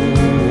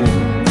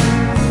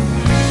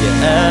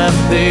 I've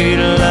paid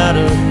a lot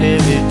of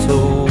heavy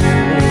tolls.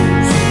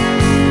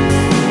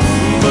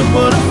 But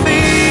what a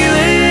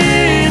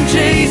feeling,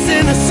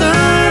 chasing the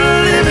sun,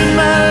 living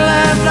my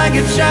life like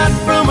it's shot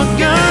from a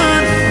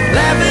gun,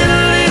 laughing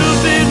a little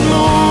bit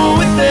more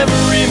with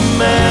every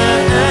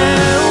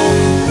mile.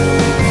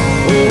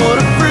 Oh, what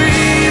a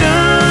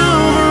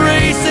freedom,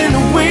 racing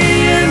the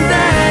wind,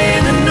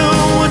 dying to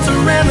know what's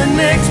around the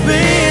next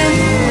bend,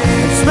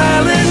 and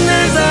smiling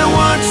as I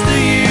watch the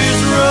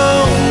years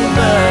roll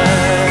by.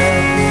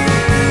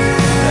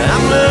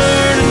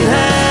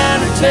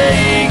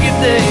 Take it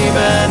day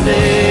by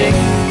day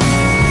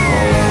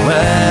on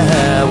my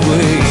highway.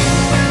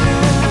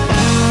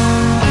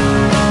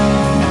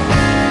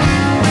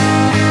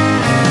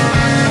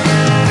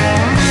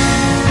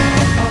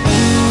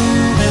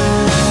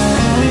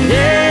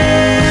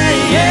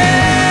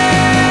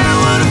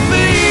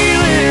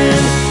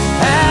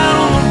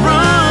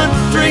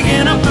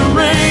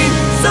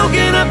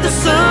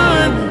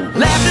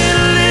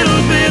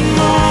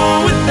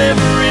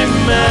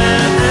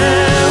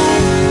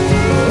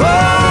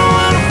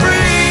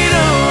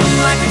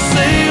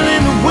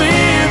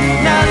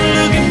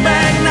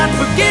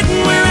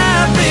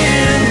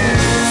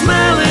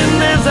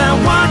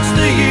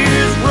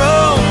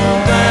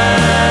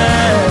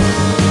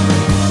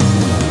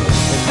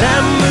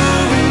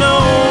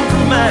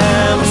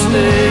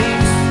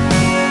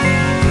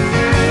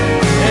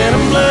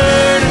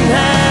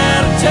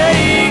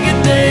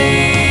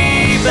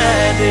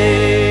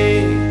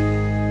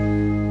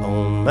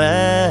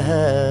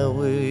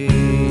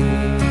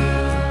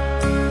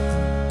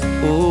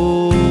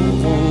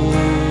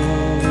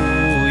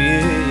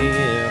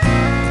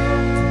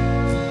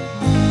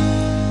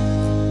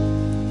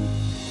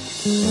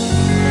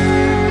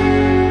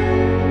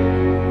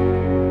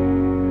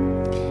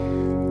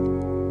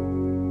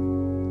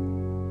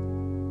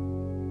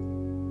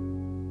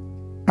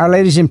 Our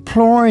Lady's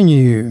imploring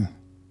you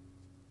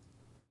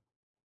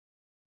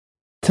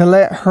to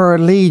let her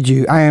lead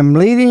you. I am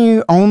leading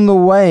you on the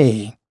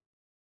way.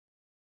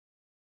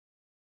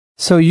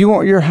 So you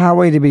want your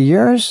highway to be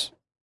yours?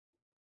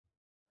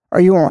 Or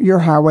you want your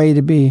highway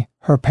to be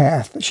her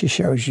path that she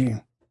shows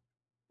you?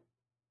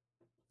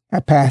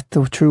 A path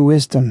to true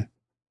wisdom,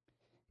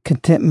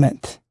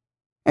 contentment,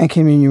 and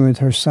communion with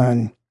her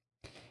Son.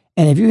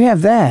 And if you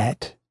have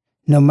that,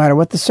 no matter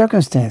what the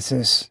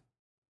circumstances,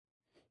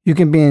 you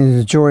can be in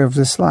the joy of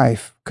this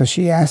life, because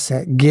she asks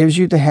that, gives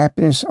you the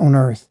happiness on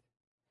earth.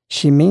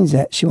 She means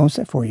that. She wants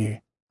that for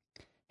you.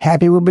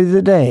 Happy will be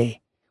the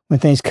day when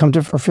things come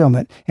to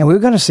fulfillment. And we're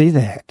going to see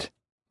that.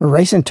 We're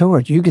racing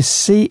toward it. You can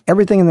see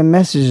everything in the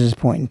messages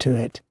pointing to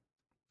it.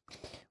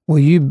 Will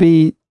you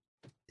be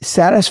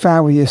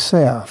satisfied with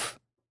yourself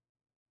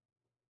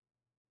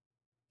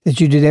that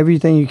you did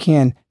everything you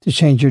can to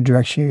change your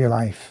direction of your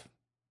life?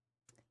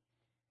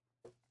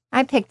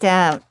 I picked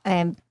out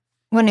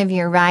one of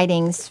your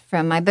writings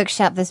from my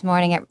bookshelf this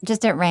morning,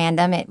 just at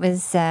random. It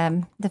was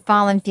the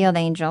Fallen Field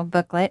Angel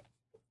booklet.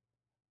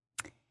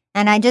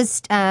 And I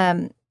just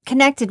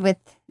connected with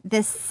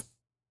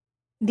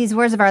these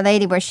words of Our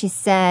Lady where she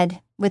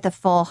said, with a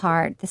full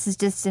heart. This is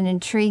just an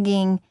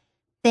intriguing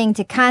thing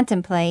to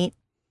contemplate.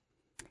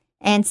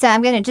 And so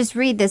I'm going to just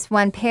read this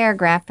one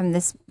paragraph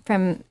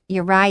from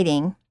your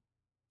writing,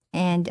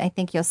 and I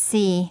think you'll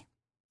see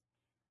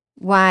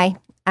why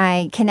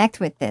I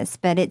connect with this.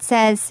 But it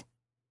says,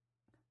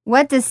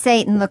 what does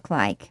Satan look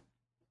like?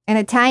 An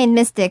Italian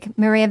mystic,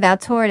 Maria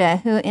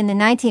Valtorta, who in the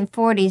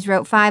 1940s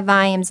wrote 5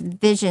 volumes of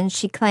visions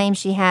she claimed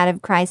she had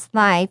of Christ's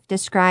life,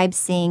 describes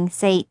seeing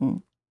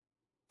Satan.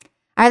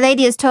 Our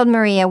Lady has told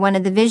Maria, one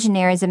of the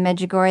visionaries of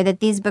Medjugorje,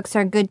 that these books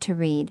are good to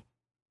read.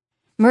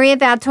 Maria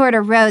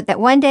Valtorta wrote that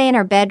one day in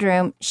her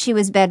bedroom, she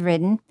was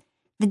bedridden,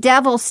 the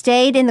devil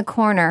stayed in the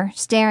corner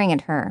staring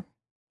at her.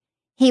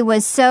 He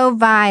was so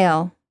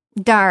vile,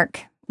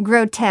 dark,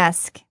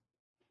 grotesque,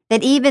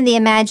 that even the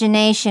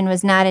imagination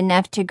was not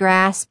enough to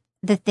grasp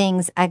the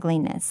thing's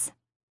ugliness.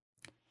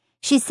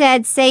 She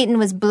said Satan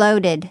was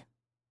bloated,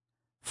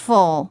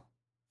 full,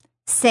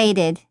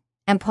 sated,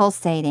 and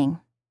pulsating.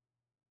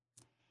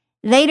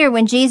 Later,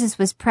 when Jesus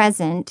was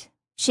present,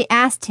 she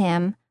asked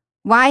him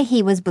why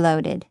he was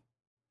bloated,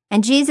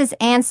 and Jesus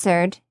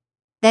answered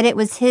that it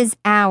was his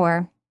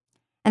hour,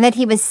 and that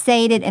he was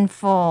sated and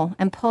full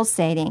and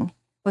pulsating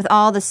with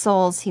all the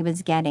souls he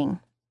was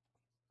getting.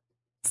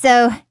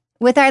 So,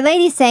 with Our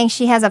Lady saying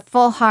she has a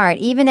full heart,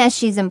 even as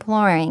she's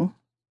imploring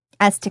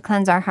us to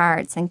cleanse our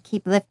hearts and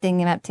keep lifting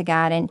them up to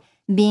God and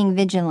being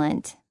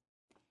vigilant,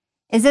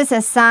 is this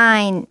a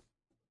sign,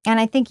 and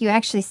I think you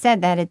actually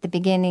said that at the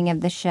beginning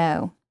of the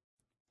show,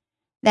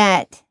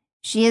 that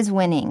she is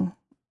winning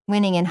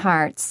in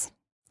hearts,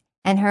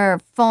 and her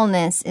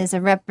fullness is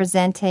a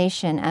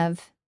representation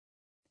of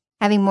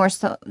having more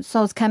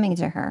souls coming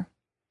to her?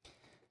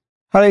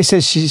 Our Lady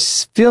says she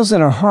feels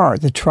in her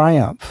heart the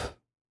triumph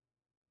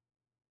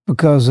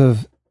because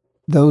of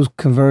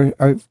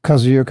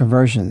because of your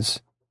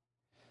conversions.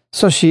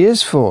 So she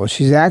is full.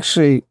 She's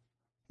actually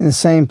in the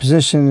same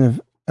position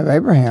of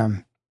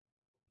Abraham.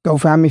 Go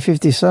find me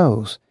 50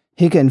 souls.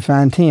 He couldn't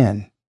find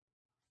 10.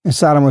 And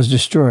Sodom was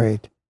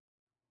destroyed.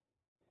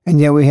 And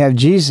yet we have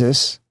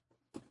Jesus,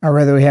 or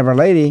rather we have Our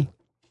Lady,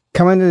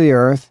 coming to the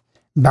earth,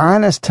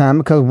 buying us time,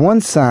 because one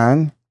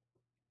sign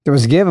that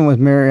was given was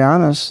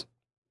Mariana's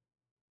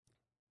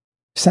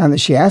sign that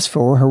she asked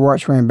for. Her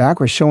watch ran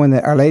backwards, showing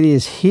that Our Lady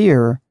is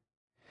here,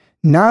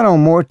 not on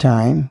more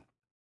time,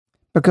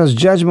 because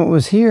judgment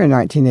was here in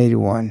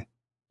 1981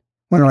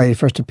 when Our Lady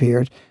first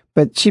appeared,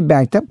 but she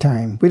backed up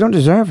time. We don't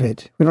deserve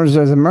it. We don't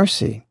deserve the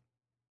mercy.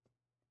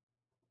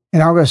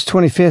 In August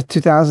 25th,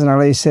 2000, Our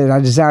Lady said, I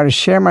desire to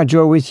share my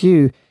joy with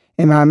you.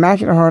 In my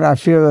Immaculate Heart, I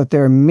feel that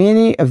there are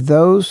many of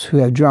those who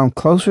have drawn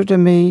closer to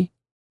me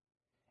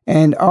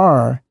and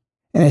are,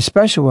 in a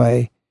special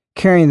way,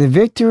 carrying the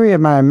victory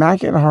of my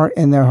Immaculate Heart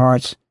in their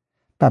hearts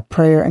by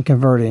prayer and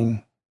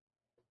converting.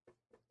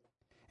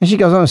 And she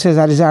goes on and says,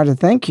 I desire to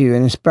thank you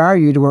and inspire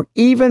you to work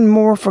even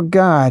more for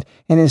God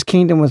and His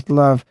kingdom with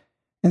love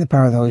and the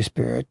power of the Holy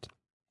Spirit.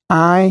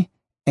 I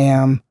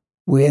am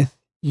with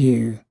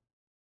you,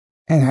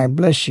 and I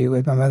bless you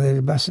with my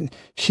motherly blessing.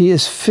 She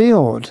is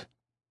filled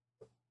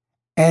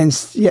and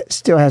yet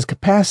still has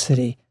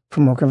capacity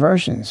for more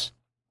conversions.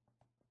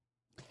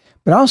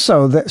 But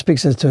also that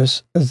speaks to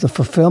us as the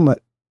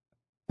fulfillment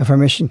of her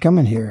mission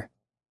coming here.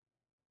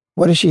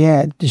 What does she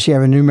have? Does she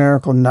have a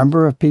numerical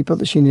number of people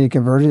that she needed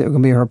converted that were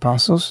going to be her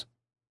apostles?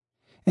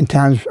 And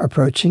time's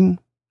approaching.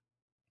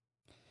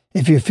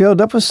 If you're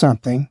filled up with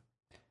something,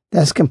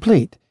 that's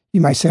complete.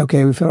 You might say,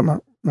 okay, we filled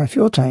up my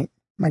fuel tank,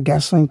 my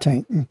gasoline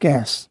tank, and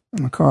gas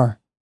in my car.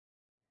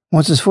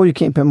 Once it's full, you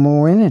can't put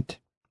more in it.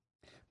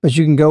 But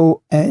you can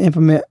go and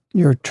implement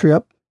your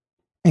trip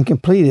and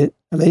complete it,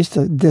 at least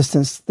the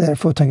distance that a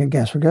full tank of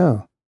gas will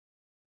go.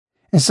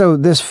 And so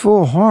this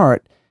full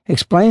heart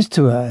explains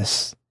to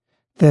us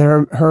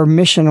that her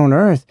mission on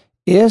earth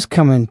is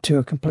coming to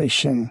a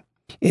completion.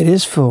 It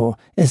is full.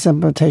 It's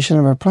implementation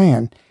of her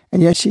plan.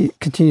 And yet she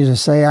continues to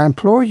say, I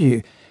implore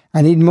you,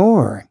 I need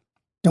more.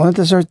 Don't let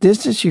this earth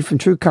distance you from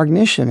true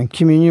cognition and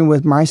communion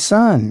with my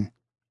Son.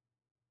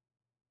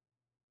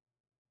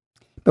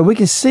 But we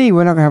can see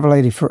we're not going to have a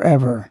lady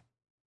forever.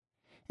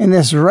 In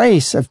this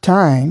race of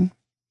time,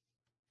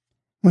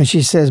 when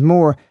she says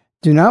more,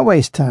 do not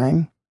waste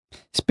time,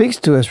 speaks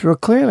to us real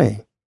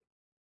clearly.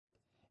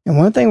 And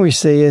one thing we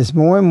see is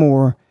more and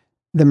more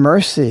the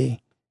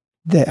mercy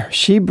that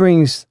she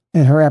brings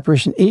in her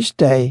apparition each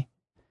day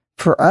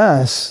for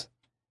us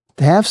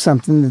to have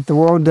something that the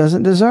world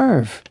doesn't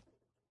deserve.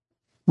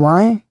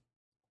 Why?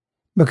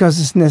 Because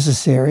it's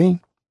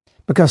necessary.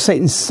 Because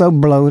Satan's so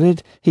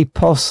bloated, he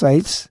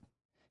pulsates.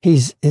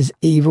 He's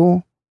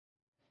evil.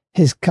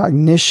 His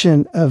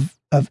cognition of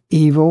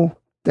evil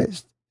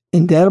that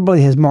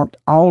indelibly has marked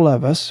all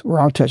of us. We're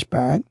all touched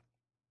by it.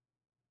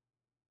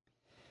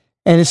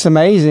 And it's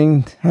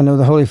amazing. I know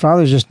the Holy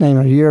Father's just named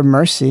a year of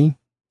mercy.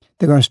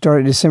 They're going to start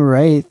at December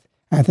 8th.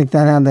 I think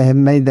that now they have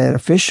made that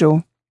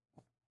official.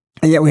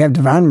 And yet we have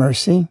divine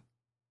mercy.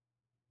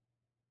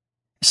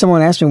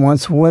 Someone asked me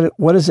once, what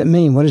does it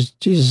mean? What is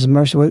Jesus'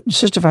 mercy? Well,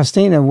 Sister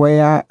Faustina, the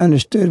way I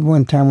understood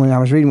one time when I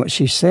was reading what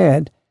she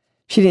said,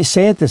 she didn't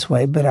say it this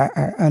way, but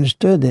I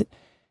understood that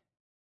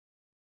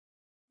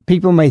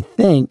people may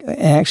think,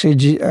 and actually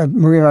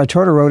Maria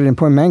Valtorta wrote it in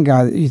Poem Man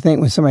God, that you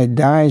think when somebody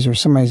dies or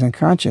somebody's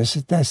unconscious,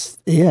 that's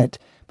it.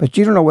 But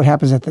you don't know what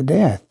happens at the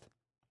death.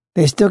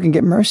 They still can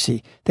get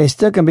mercy. They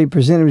still can be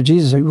presented with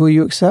Jesus. Will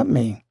you accept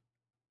me?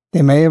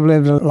 They may have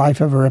lived a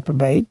life of a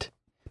reprobate,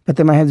 but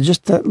they might have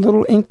just that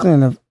little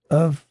inkling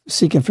of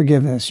seeking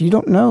forgiveness. You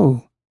don't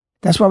know.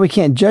 That's why we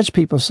can't judge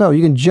people so.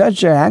 You can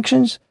judge their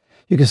actions.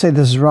 You can say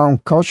this is wrong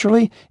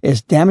culturally.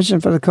 It's damaging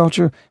for the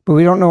culture, but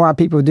we don't know why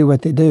people do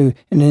what they do.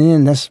 And in the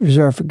end, that's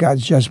reserved for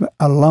God's judgment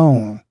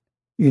alone.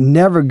 You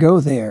never go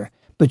there,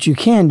 but you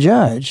can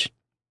judge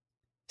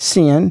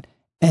sin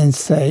and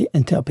say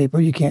and tell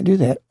people you can't do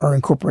that or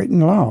incorporate in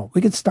the law.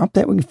 We can stop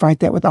that. We can fight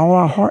that with all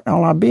our heart and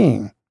all our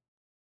being.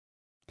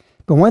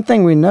 But one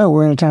thing we know,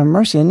 we're in a time of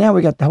mercy, and now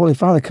we got the Holy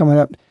Father coming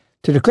up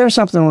to declare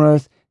something on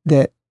earth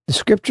that the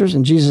Scriptures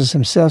and Jesus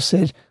himself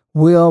said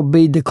will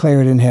be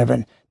declared in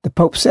heaven. The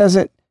Pope says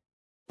it,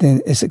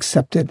 then it's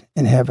accepted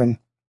in heaven.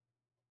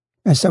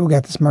 And so we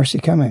got this mercy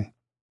coming.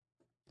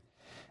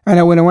 I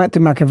know when I went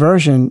through my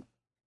conversion,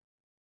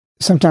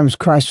 sometimes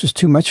Christ was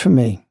too much for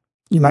me.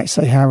 You might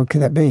say, how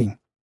could that be?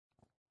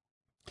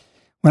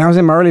 When I was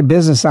in my early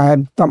business, I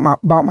had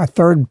bought my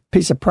third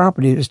piece of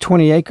property. It was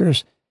 20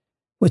 acres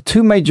with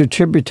 2 major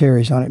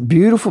tributaries on it.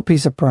 Beautiful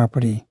piece of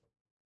property.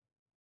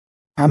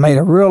 I made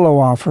a real low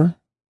offer.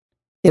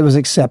 It was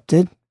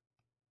accepted.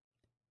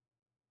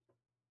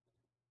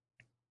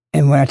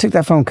 And when I took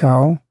that phone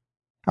call,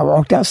 I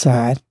walked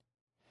outside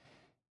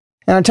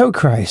and I told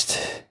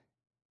Christ,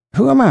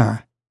 who am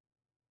I?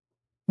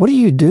 What are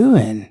you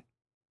doing?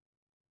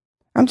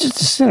 I'm just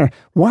a sinner.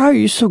 Why are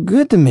you so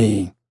good to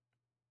me?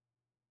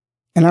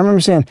 And I remember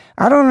saying,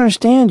 I don't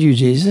understand you,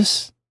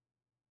 Jesus.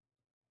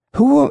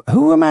 Who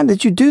am I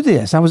that you do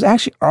this? I was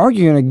actually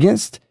arguing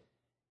against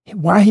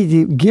why he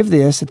did give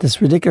this at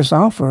this ridiculous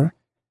offer.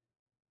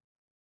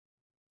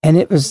 And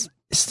it was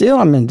still,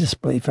 I'm in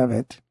disbelief of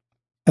it.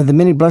 Of the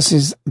many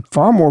blessings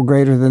far more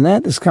greater than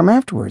that's come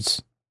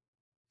afterwards.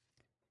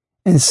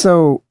 And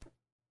so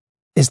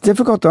it's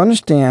difficult to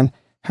understand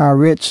how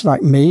rich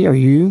like me or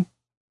you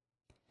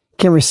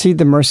can receive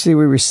the mercy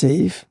we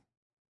receive.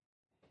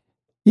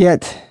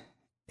 Yet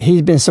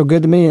he's been so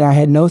good to me and I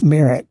had no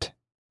merit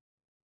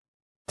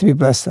to be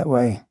blessed that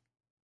way.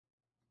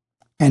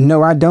 And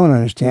no, I don't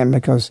understand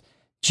because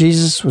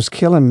Jesus was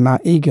killing my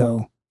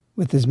ego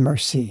with his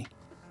mercy.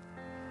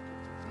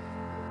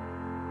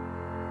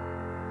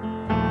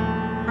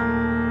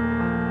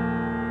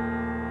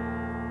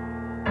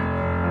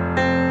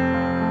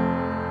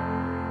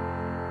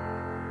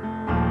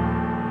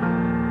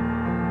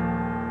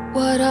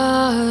 What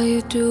are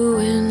you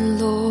doing,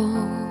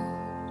 Lord?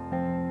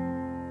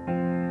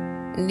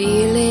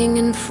 Kneeling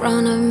in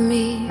front of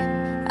me,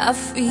 I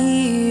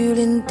feel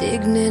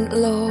indignant,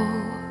 Lord,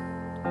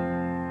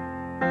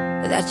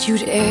 that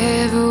you'd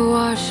ever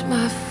wash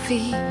my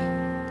feet,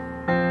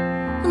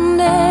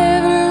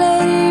 never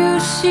let you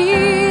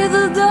see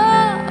the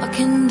dark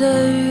and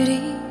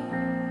dirty.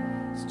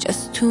 It's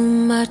just too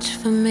much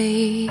for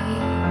me.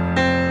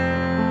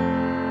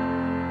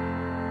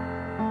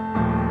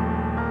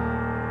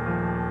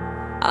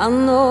 I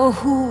know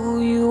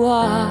who you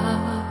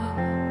are,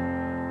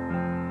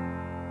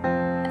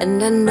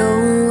 and I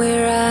know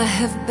where I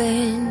have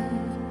been.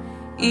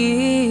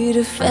 It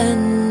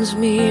offends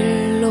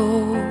me,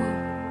 Lord,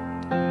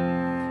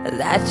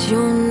 that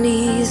your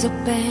knees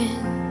are bent.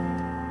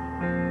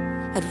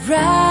 I'd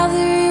rather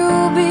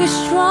you be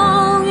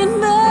strong and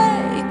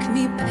make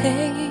me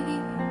pay,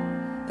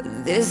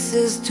 but this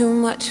is too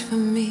much for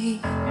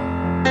me.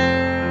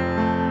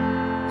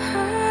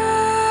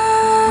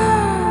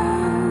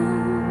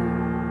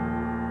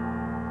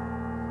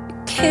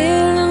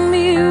 Killing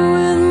me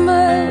with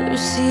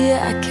mercy,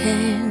 I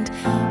can't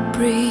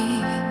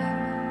breathe.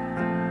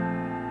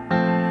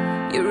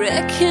 You're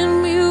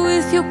wrecking me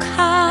with with your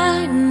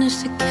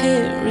kindness I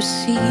can't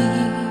receive.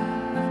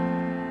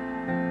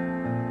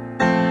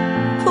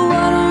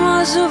 What am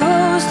I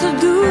supposed to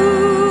do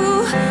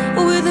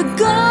with a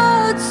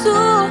God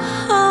so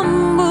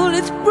humble?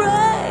 It's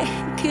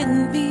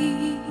breaking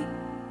me,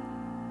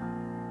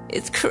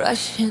 it's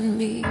crushing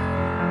me.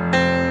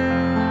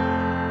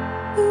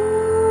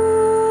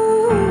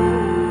 Ooh,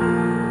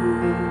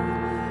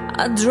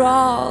 I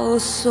draw a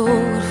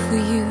sword for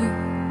you.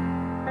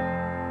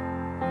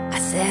 I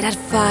said I'd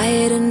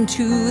fight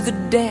unto the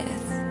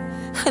death,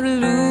 I'd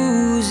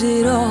lose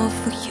it all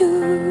for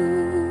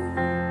you.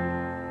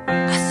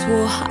 I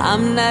swore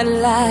I'm not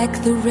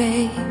like the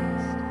rest,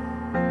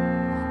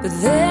 but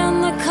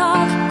then the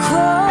cock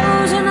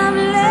crows and I've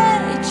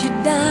let you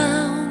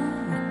down.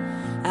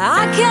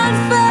 I can't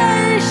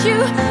face you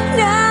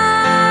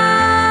now.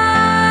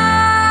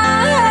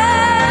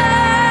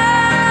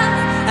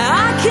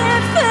 I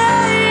can't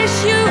face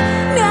you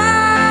now.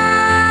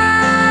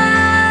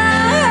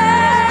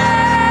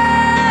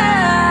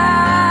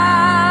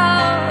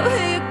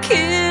 You're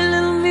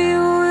killing me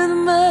with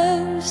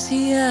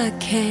mercy, I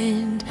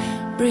can't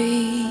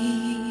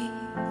breathe.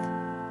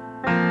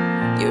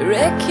 You're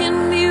wrecking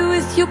me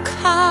with your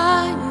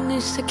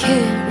kindness I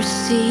can't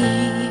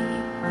receive.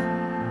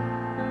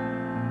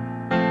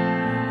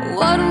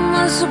 What am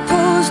I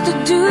supposed to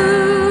do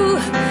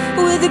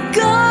with a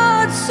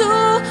God so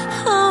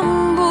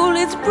humble?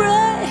 It's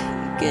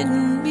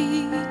breaking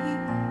me,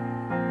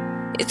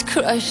 it's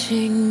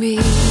crushing me.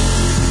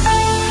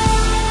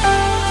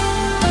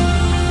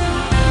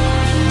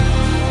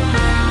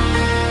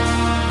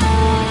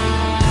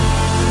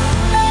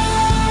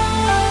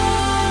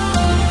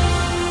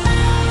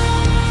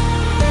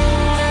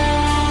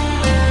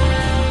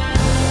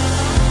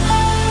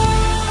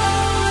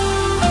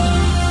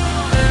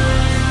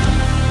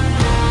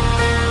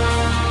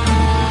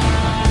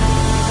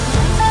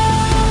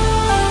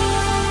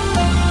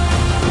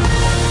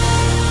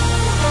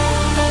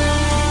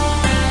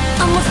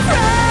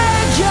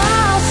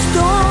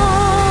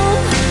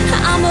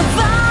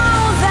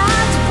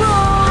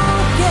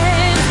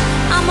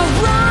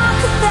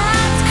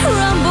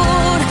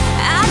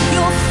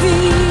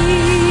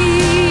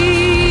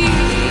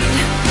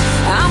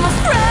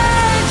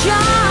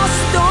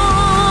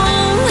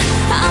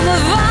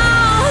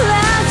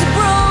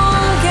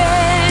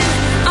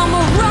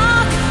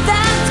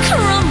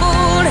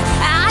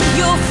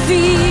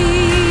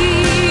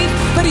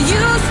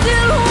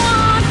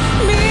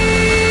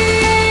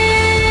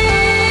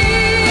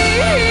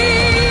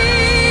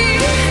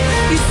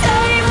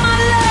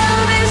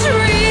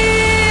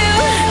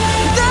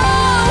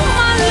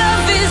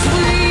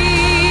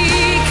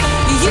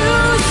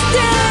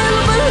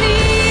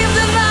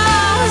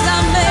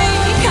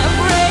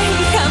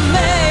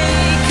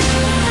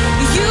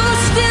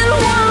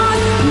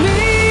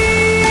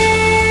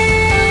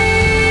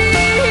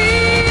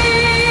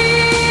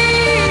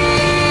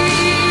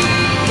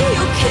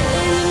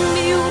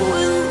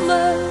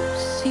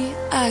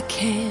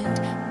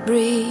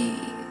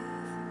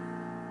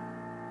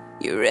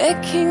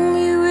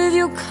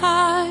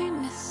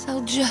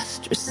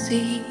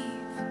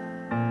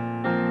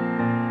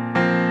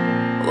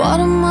 What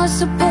am I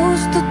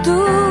supposed to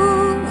do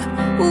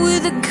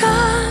with a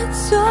God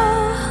so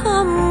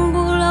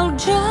humble? I'll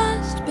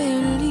just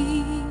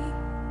believe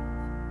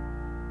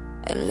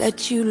and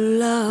let you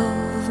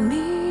love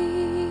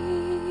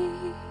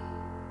me.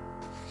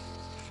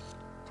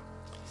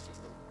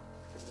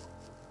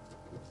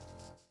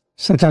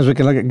 Sometimes we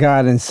can look at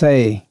God and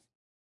say,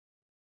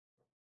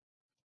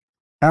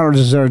 I don't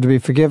deserve to be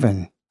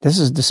forgiven. This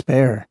is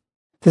despair.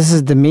 This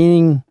is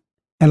demeaning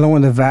and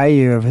lowering the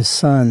value of his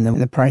son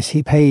and the price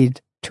he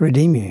paid to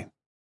redeem you.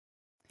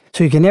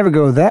 So you can never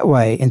go that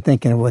way in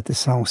thinking of what the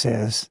song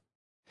says.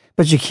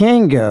 But you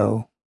can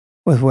go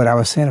with what I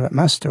was saying about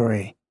my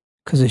story,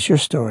 because it's your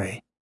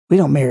story. We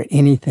don't merit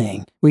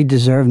anything. We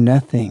deserve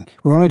nothing.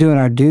 We're only doing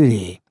our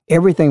duty,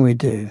 everything we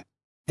do.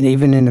 And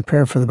even in the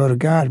prayer for the vote of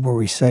God, where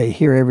we say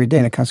here every day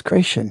in a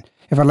consecration,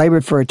 if I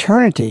labored for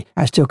eternity,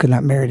 I still could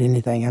not merit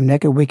anything. I'm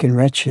naked, weak, and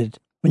wretched.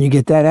 When you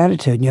get that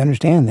attitude and you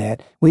understand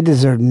that, we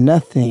deserve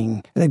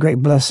nothing, the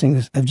great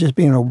blessings of just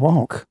being able to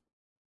walk,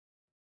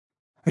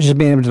 or just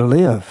being able to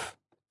live,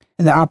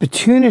 and the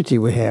opportunity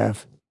we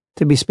have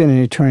to be spending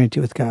eternity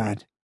with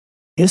God.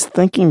 It's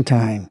thinking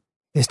time.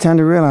 It's time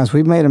to realize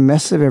we've made a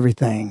mess of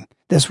everything.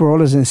 This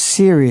world is in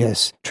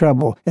serious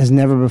trouble as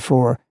never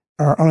before,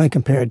 or only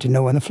compared to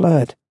Noah and the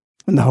flood,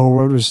 when the whole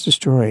world was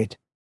destroyed.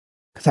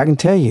 Because I can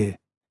tell you,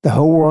 the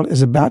whole world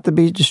is about to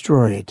be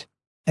destroyed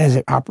as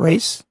it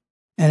operates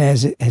and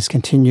as it has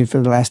continued for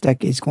the last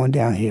decades going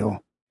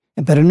downhill.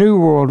 But a new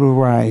world will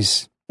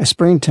rise, a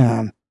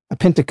springtime, a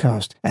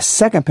Pentecost, a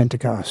second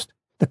Pentecost.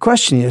 The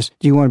question is,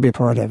 do you want to be a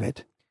part of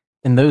it?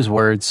 In those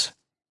words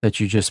that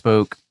you just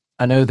spoke,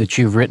 I know that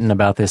you've written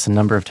about this a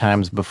number of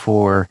times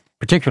before.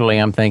 Particularly,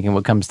 I'm thinking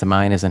what comes to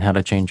mind is in How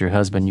to Change Your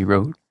Husband. You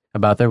wrote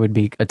about there would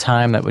be a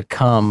time that would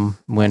come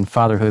when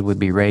fatherhood would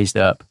be raised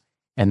up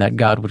and that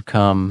God would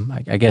come,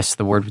 I guess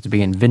the word would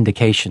be in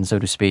vindication, so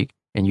to speak,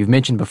 And you've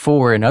mentioned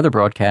before in other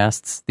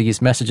broadcasts,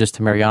 these messages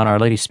to Mariana, Our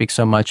Lady speaks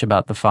so much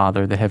about the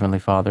Father, the Heavenly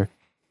Father.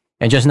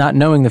 And just not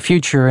knowing the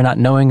future and not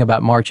knowing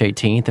about March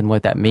 18th and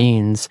what that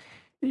means,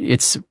 do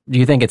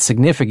you think it's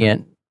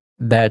significant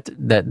that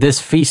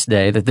this feast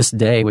day, that this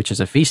day, which is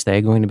a feast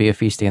day, going to be a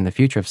feast day in the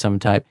future of some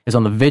type, is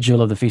on the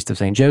vigil of the Feast of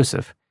St.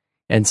 Joseph?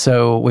 And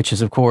so, which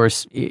is, of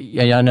course,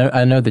 I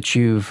know that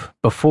you've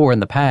before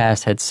in the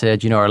past had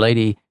said, Our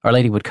Lady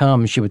would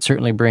come, she would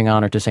certainly bring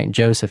honor to St.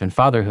 Joseph and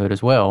fatherhood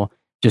as well,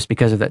 just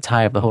because of that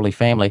tie of the Holy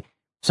Family.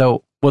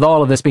 So with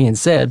all of this being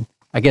said,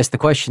 I guess the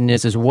question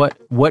is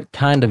what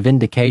kind of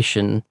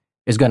vindication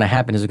is going to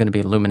happen? Is it going to be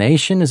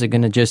illumination? Is it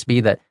going to just be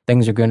that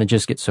things are going to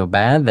just get so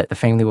bad that the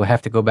family will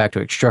have to go back to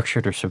its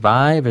structure to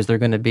survive? Is there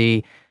going to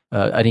be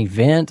an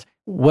event?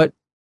 What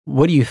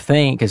do you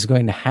think is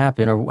going to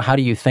happen, or how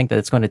do you think that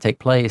it's going to take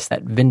place,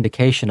 that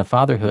vindication of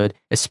fatherhood,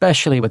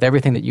 especially with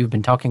everything that you've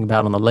been talking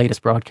about on the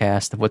latest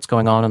broadcast of what's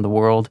going on in the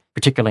world,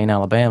 particularly in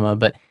Alabama?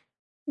 But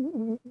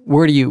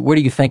where do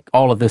you think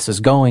all of this is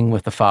going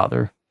with the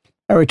Father?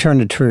 A return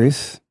to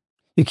truth.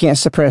 You can't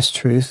suppress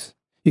truth.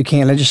 You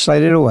can't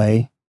legislate it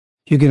away.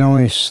 You can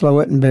only slow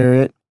it and bury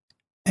it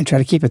and try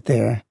to keep it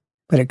there.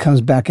 But it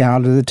comes back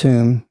out of the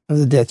tomb of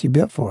the death you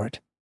built for it.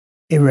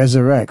 It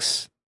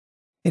resurrects.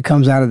 It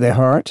comes out of their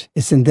heart.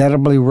 It's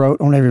indelibly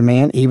wrote on every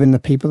man, even the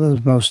people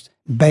of the most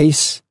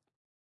base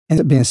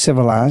and being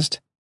civilized.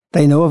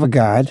 They know of a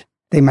God.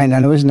 They might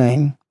not know his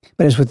name,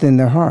 but it's within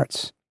their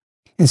hearts.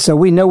 And so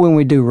we know when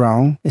we do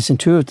wrong. It's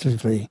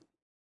intuitively.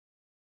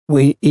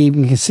 We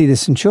even can see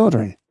this in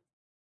children.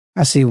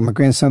 I see with my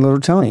grandson,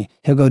 little Tony.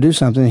 He'll go do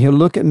something, and he'll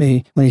look at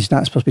me when he's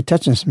not supposed to be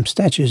touching some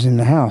statues in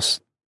the house.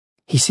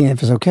 He's seeing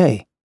if it's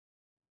okay.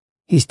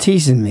 He's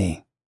teasing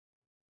me.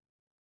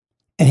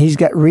 And he's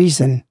got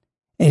reason,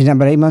 and he's not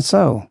but 8 months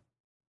old,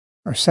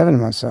 or 7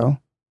 months old.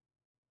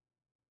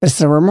 It's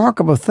a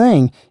remarkable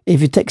thing, if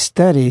you take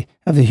study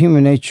of the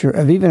human nature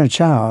of even a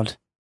child,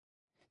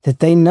 that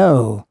they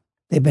know,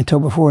 they've been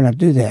told before not to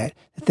do that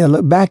they'll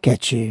look back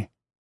at you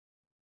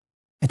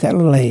at that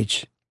little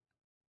age.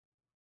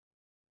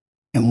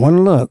 And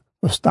one look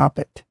will stop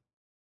it.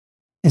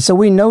 And so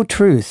we know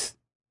truth.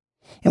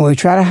 And we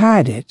try to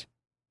hide it.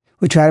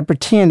 We try to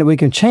pretend that we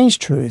can change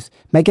truth,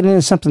 make it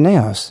into something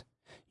else.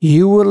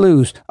 You will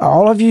lose.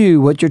 All of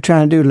you, what you're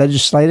trying to do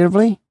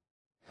legislatively,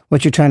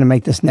 what you're trying to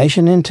make this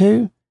nation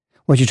into,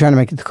 what you're trying to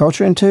make the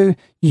culture into,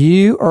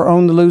 you are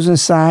on the losing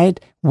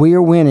side. We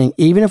are winning.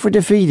 Even if we're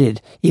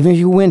defeated, even if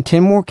you win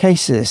 10 more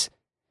cases,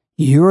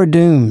 you are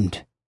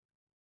doomed.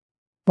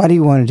 Why do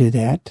you want to do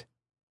that?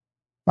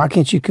 Why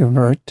can't you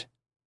convert?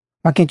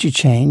 Why can't you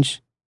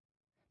change?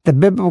 The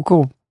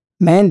biblical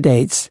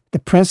mandates, the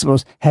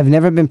principles, have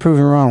never been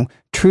proven wrong.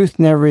 Truth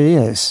never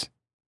is.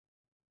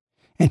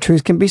 And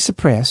truth can be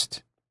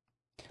suppressed,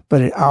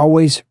 but it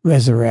always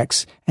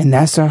resurrects, and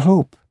that's our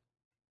hope.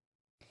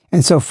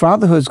 And so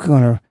fatherhood's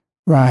going to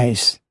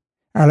rise.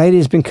 Our Lady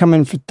has been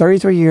coming for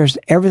 33 years,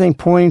 everything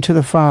pointing to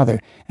the Father.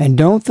 And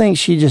don't think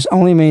she just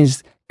only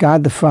means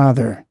God the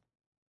Father.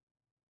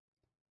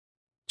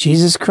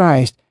 Jesus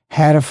Christ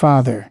had a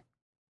father.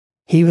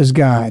 He was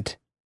God.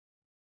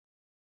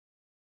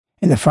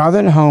 And the father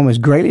in the home is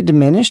greatly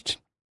diminished,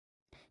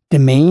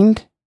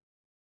 demeaned,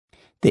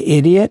 the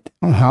idiot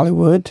on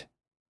Hollywood,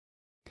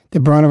 the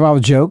brunt of all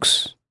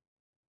jokes.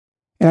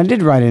 And I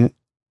did write in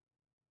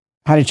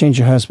How to Change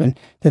Your Husband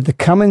that the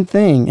common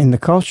thing in the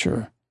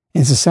culture,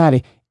 in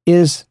society,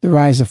 is the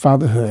rise of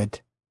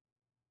fatherhood.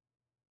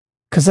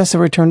 Because that's a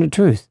return to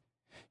truth.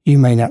 You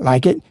may not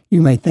like it.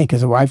 You may think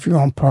as a wife you're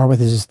on par with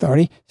his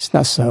authority. It's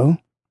not so.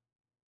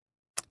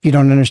 If you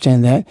don't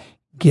understand that,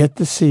 get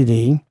the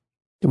CD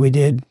that we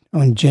did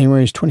on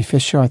January's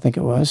 25th show, I think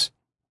it was,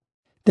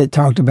 that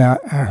talked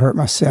about I hurt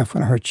myself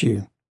when I hurt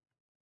you.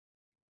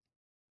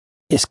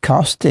 It's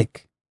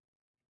caustic,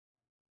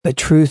 but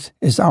truth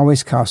is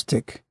always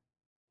caustic.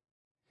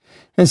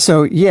 And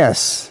so,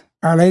 yes,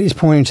 Our Lady's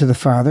pointing to the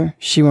Father.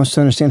 She wants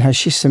to understand how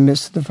she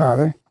submits to the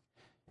Father.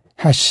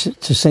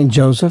 To St.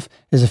 Joseph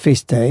is a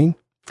feast day.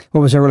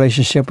 What was her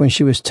relationship when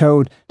she was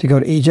told to go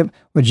to Egypt?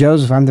 Well,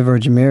 Joseph, I'm the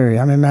Virgin Mary.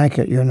 I'm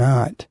immaculate. You're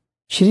not.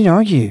 She didn't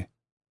argue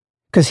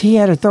because he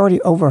had authority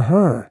over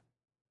her.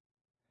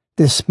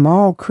 This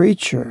small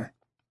creature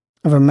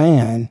of a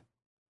man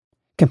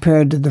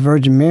compared to the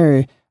Virgin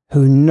Mary,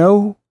 who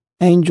no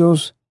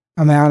angels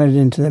amounted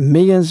into the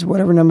millions,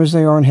 whatever numbers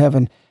they are in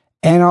heaven,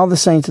 and all the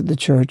saints of the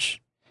church,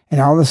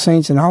 and all the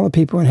saints and all the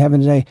people in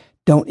heaven today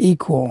don't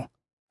equal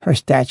her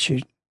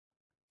statute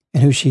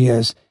and who she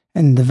is,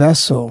 and the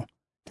vessel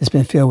that's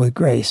been filled with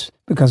grace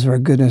because of her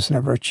goodness and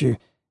her virtue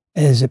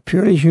is a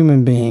purely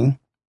human being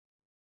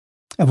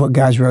of what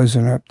God's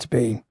risen her up to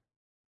be.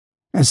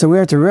 And so we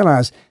have to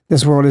realize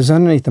this world is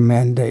underneath the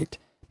mandate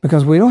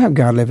because we don't have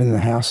God living in the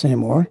house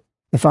anymore.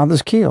 The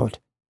Father's killed.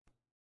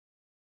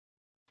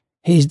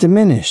 He's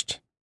diminished.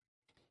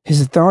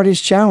 His authority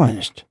is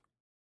challenged.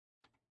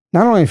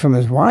 Not only from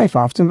his wife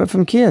often, but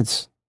from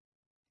kids,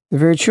 the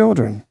very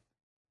children.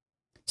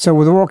 So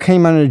the world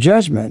came under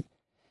judgment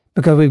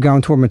because we've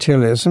gone toward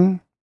materialism.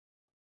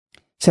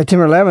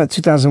 September 11th,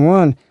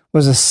 2001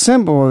 was a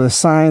symbol of the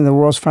sign the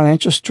world's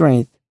financial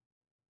strength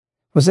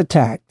was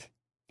attacked.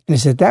 And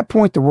it's at that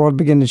point the world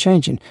began to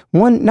change.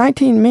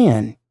 19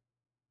 men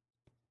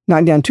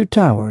knocked down 2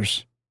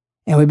 towers,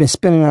 and we've been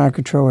spinning out of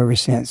control ever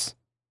since.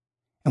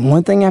 And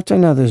one thing after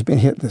another has been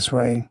hit this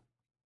way.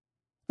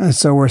 And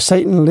so where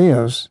Satan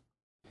lives,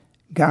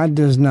 God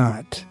does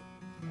not.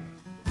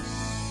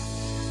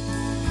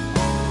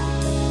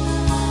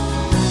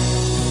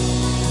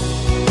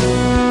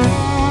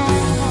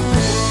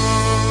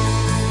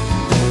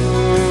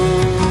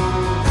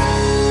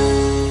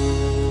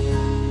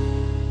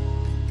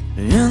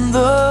 In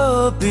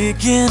the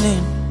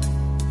beginning,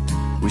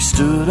 we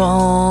stood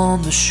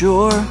on the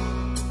shore,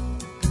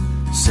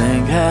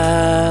 sang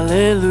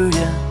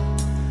hallelujah,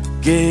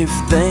 gave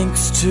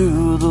thanks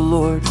to the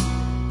Lord.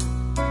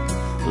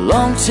 A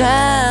long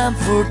time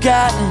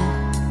forgotten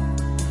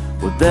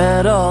what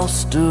that all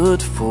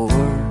stood for.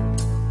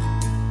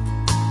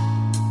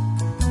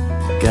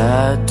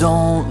 God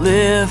don't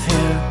live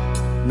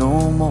here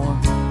no more.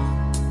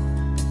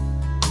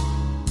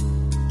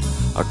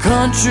 Our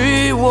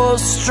country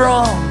was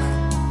strong,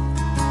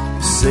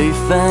 safe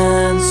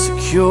and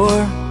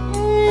secure.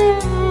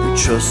 We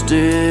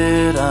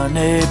trusted our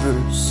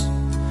neighbors,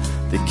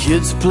 the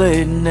kids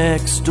played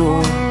next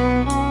door.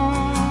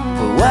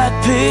 But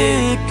white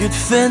picket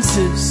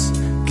fences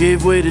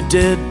gave way to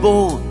dead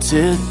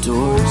bolted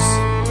doors.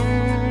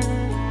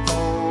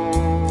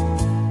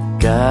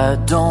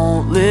 God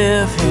don't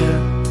live here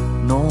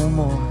no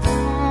more.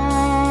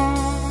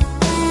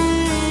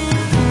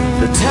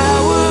 The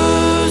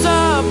towers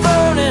are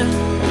burning,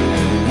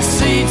 the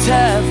seeds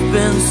have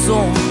been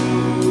sown.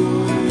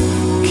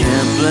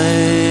 Can't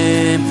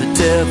blame the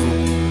devil,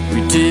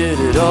 we did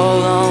it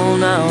all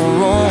on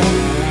our own.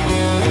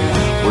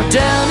 We're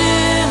down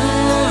in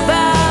the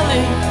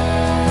valley,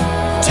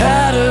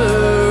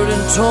 tattered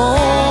and torn.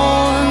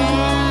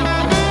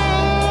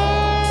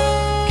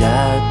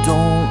 God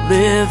don't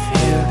live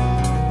here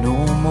no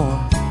more.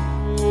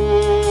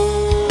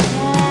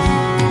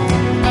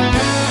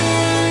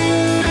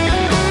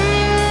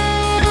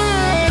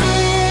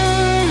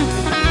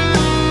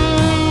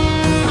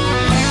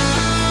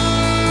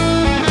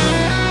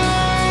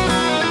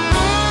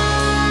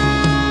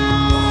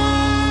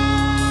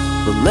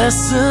 The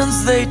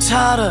lessons they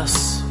taught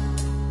us,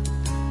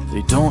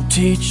 they don't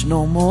teach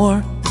no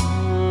more.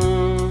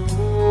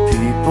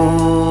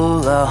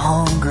 People are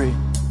hungry,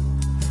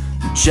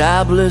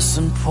 jobless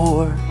and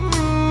poor.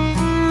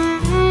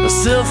 A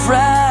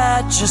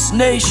self-righteous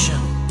nation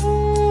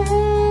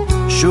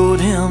showed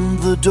him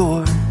the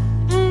door.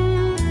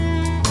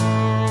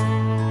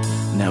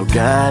 Now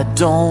God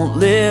don't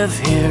live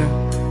here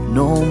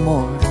no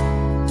more.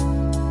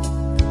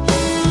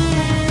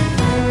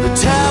 The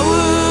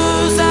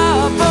towers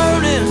are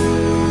burning,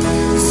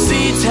 the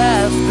seeds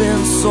have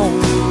been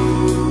sown.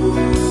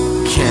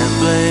 Can't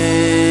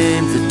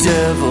blame the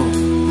devil,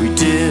 we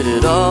did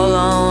it all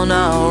on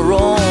our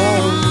own.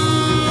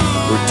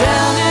 We're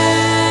down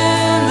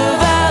in the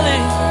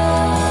valley,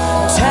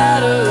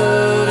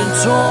 tattered and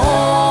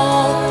torn.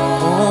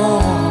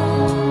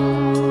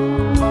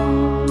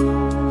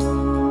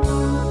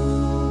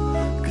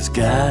 'Cause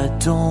God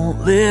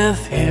don't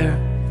live here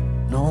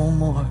no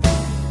more.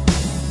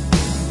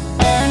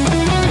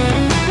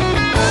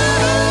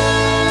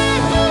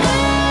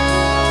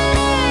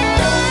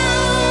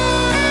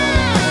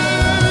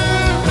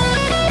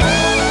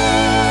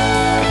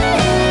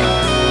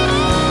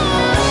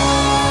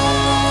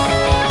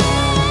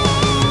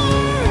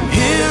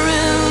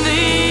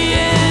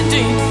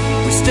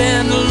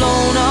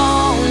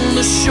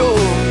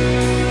 Shore,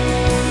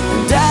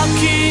 and I'll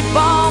keep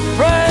on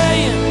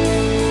praying,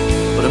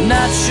 but I'm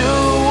not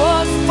sure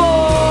what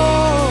for.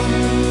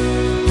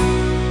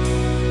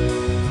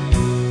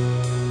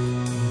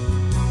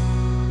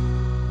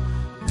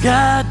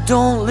 God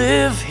don't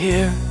live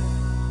here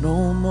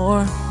no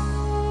more.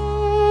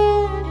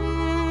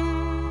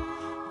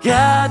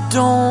 God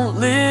don't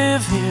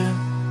live here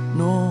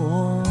no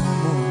more.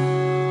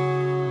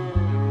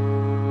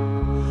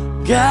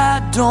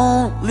 God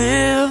don't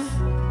live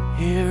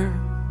here.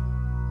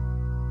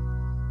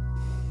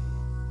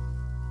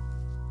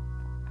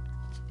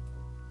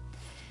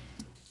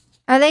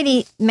 Our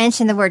lady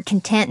mentioned the word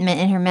contentment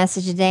in her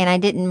message today, and I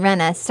didn't run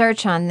a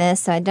search on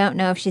this, so I don't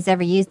know if she's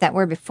ever used that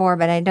word before,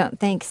 but I don't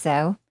think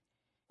so.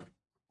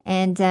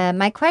 And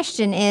my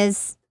question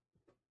is,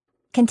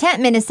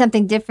 contentment is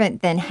something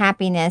different than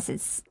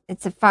happiness.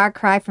 It's a far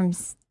cry from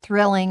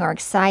thrilling or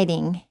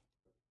exciting.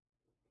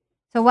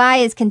 So why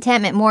is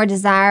contentment more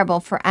desirable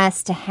for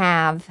us to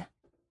have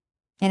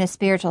in a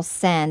spiritual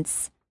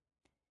sense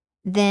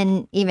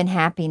than even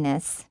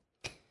happiness?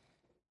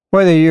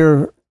 Whether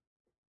you're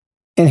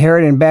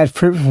inheriting bad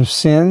fruit from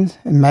sin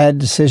and bad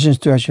decisions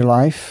throughout your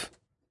life,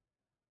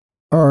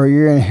 or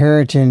you're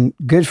inheriting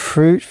good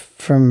fruit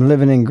from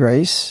living in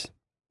grace,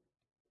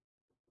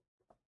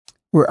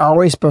 we're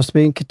always supposed to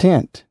be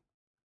content.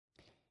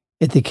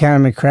 If the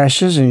economy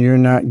crashes and you're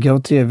not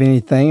guilty of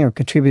anything or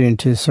contributing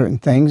to certain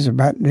things, or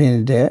about being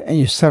in debt, and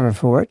you suffer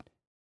for it,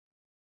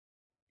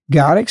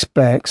 God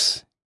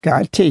expects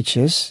God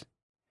teaches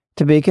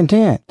to be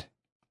content.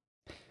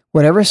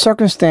 Whatever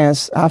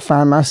circumstance I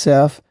find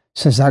myself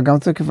since I've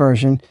gone through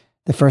conversion,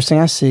 the first thing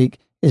I seek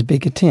is be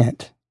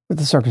content with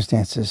the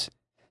circumstances.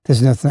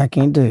 There's nothing I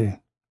can't do.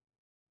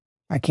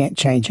 I can't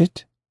change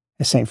it,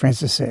 as St.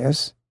 Francis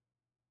says,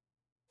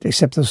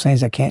 except those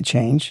things I can't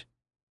change.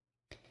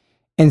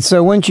 And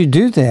so once you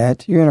do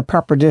that, you're in a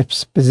proper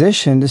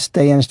disposition to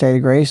stay in a state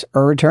of grace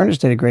or return to a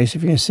state of grace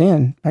if you're in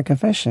sin by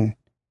confession.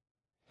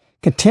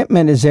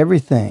 Contentment is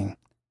everything.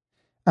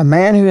 A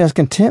man who has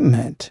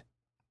contentment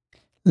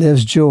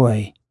lives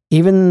joy,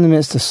 even in the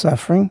midst of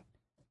suffering,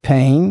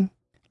 pain,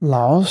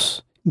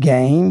 loss,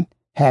 gain,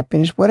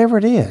 happiness, whatever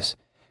it is.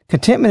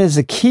 Contentment is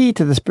the key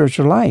to the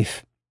spiritual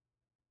life.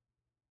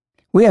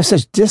 We have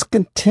such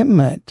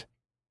discontentment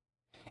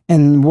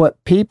in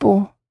what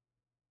people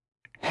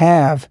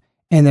have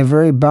in their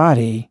very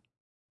body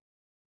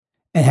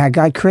and how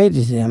God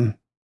created them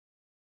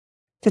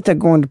that they're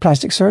going to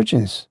plastic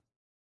surgeons.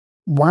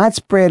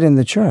 Widespread in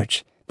the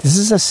church. This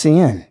is a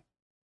sin.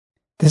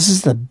 This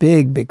is the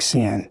big, big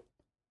sin.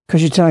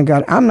 Because you're telling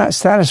God, I'm not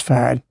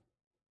satisfied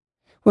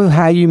with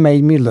how you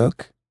made me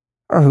look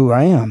or who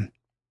I am.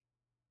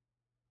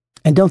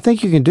 And don't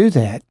think you can do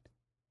that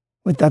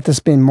without this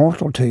being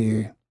mortal to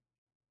you.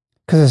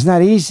 Because it's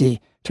not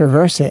easy to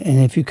reverse it. And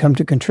if you come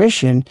to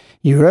contrition,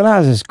 you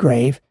realize it's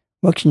grave.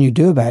 What can you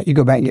do about it? You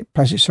go back and get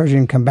plastic surgery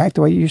and come back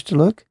the way you used to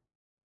look?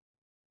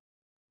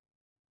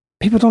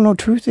 People don't know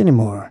truth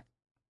anymore.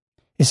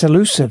 It's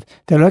elusive.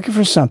 They're looking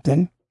for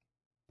something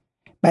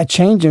by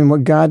changing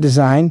what God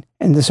designed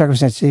and the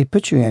circumstances He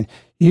put you in.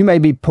 You may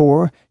be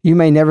poor. You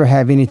may never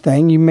have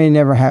anything. You may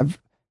never have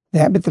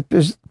that. But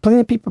there's plenty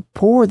of people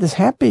poor that's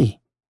happy.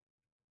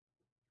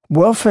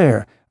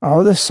 Welfare,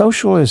 all the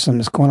socialism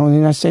that's going on in the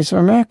United States of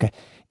America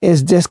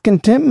is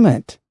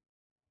discontentment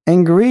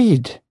and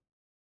greed.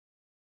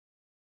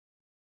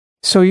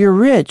 So you're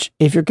rich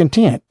if you're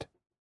content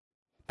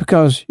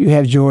because you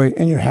have joy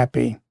and you're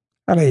happy.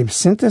 I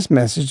sent this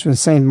message when the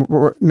same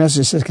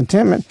message says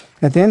contentment.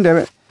 At the end of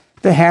it,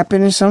 the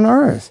happiness on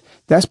earth.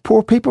 That's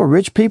poor people,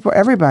 rich people,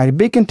 everybody.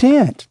 Be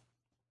content.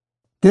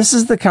 This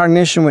is the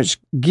cognition which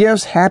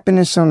gives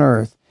happiness on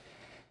earth.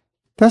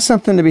 There's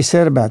something to be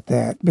said about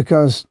that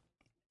because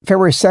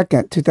February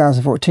 2nd,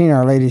 2014,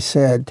 Our Lady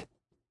said,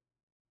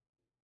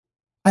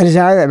 I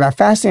desire that by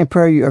fasting and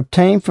prayer you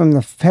obtain from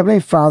the Heavenly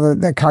Father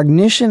the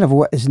cognition of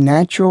what is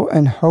natural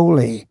and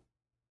holy.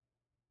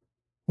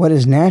 What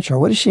is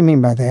natural? What does she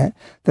mean by that?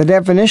 The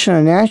definition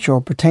of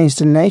natural pertains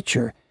to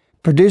nature,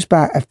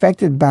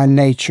 affected by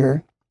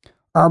nature,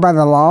 or by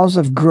the laws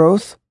of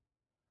growth,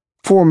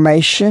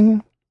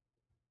 formation,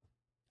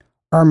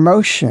 or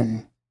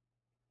motion,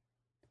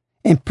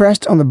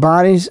 impressed on the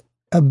bodies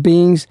of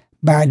beings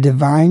by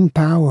divine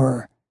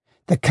power.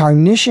 The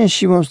cognition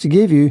she wants to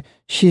give you,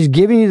 she's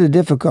giving you the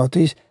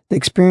difficulties, the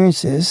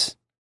experiences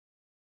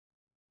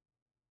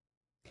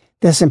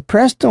that's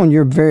impressed on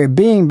your very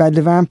being by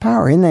divine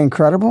power. Isn't that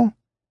incredible?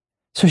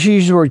 So she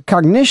uses the word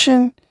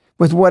cognition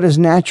with what is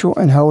natural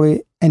and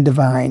holy and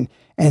divine.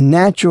 And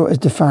natural is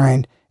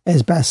defined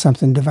as by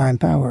something divine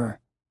power.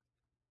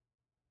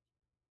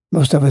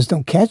 Most of us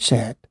don't catch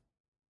that.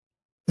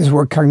 This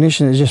word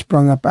cognition is just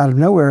sprung up out of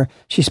nowhere.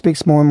 She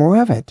speaks more and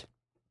more of it.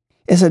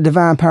 It's a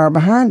divine power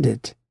behind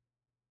it.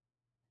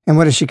 And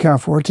what does she call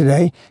for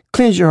today?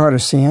 Cleanse your heart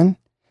of sin.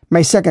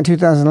 May 2nd,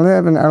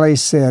 2011, Our Lady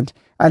said,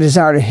 I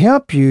desire to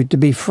help you to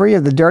be free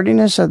of the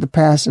dirtiness of the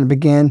past and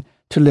begin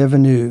to live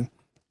anew.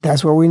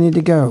 That's where we need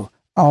to go.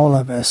 All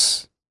of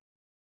us.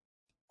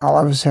 All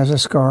of us has our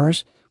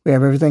scars. We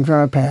have everything from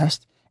our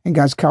past. And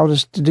God's called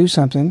us to do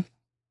something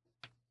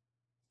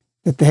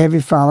that the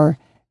Heavenly Father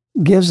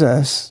gives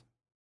us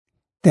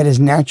that is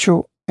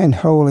natural and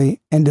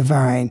holy and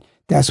divine.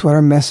 That's what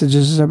our message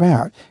is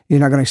about. You're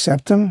not going to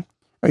accept them?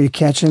 Are you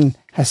catching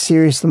how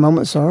serious the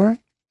moments are?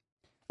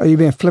 Are you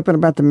being flippant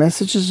about the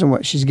messages and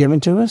what she's given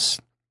to us?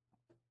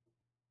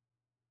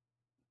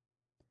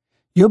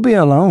 You'll be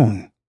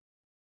alone.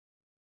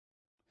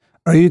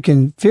 Or you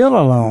can feel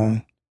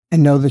alone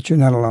and know that you're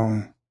not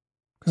alone.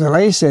 Because the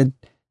lady said,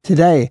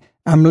 today,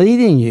 I'm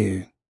leading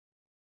you.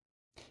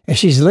 If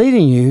she's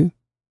leading you,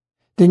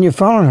 then you're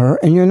following her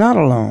and you're not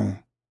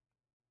alone.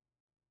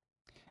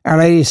 Our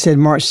Lady said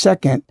March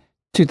 2nd,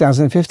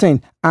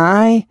 2015,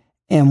 I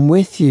am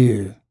with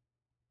you.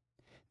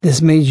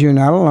 This means you're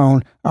not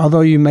alone,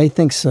 although you may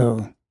think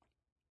so.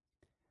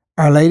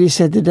 Our Lady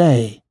said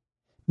today,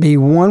 be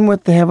one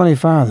with the Heavenly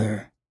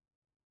Father.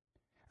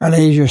 Our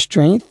Lady is your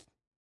strength,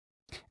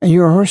 and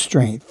you are her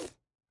strength.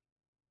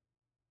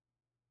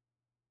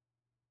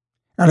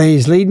 Our Lady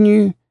is leading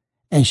you,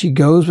 and she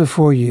goes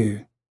before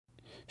you.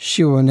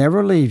 She will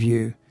never leave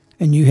you,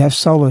 and you have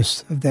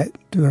solace of that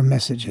through her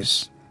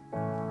messages.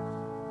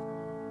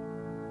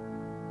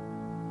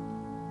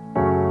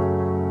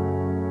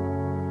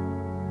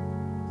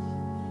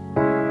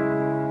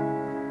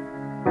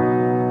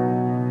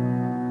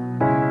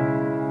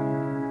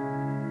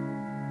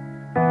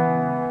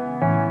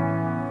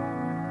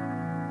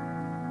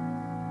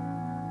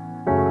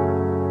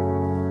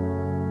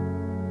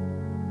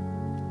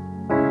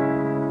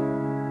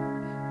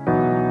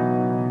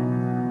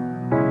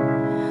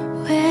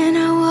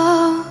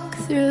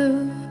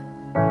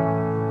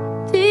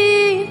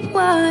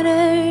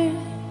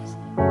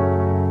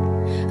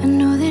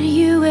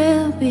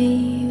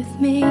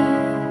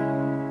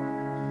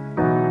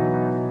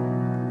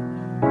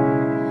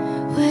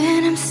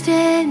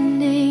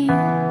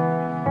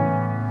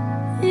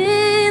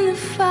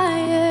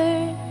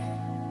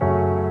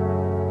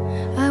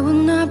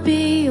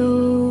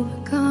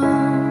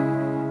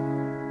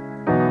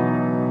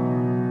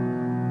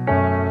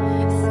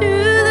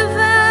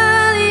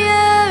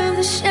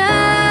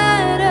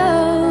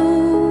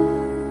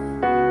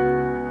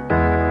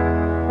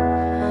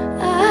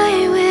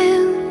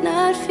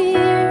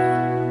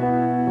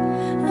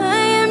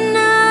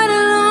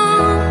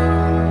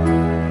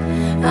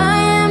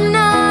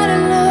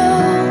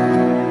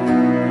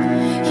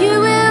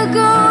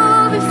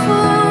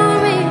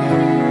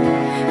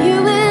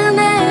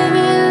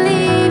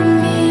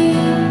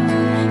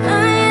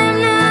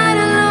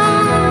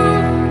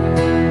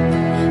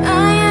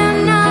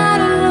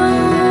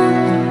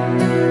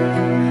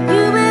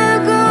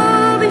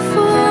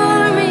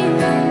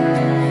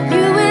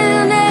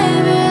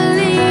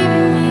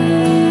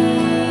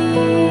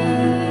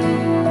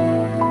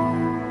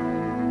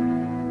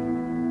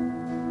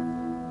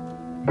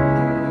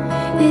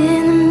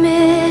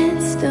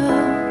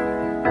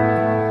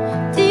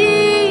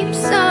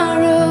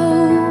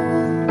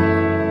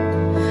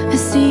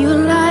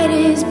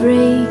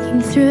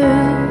 breaking through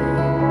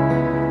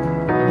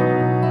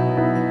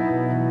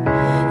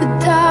the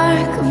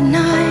dark of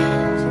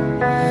night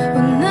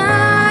will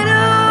not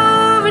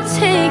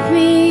overtake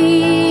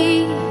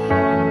me.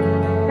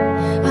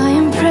 I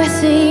am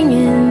pressing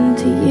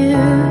into you.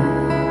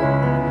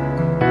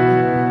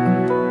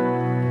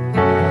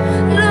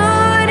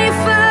 Lord, you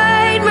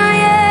fight my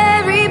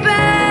every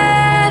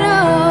battle,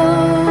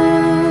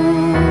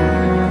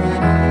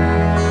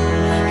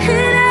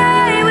 and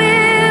I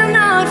will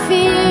not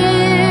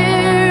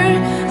fear.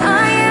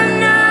 I am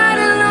not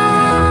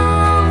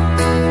alone.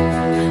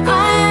 I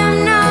am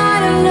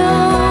not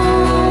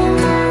alone.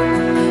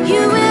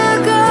 You will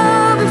go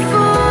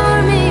before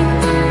me.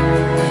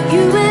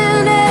 You will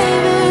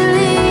never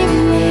leave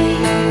me.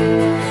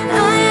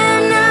 I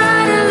am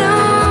not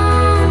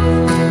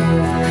alone.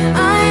 I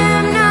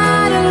am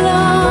not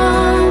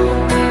alone.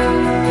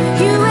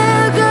 You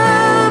will go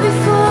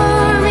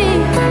before me.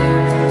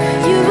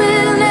 You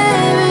will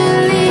never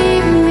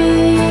leave me.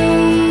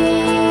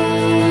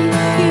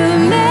 You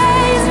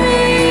amaze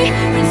me,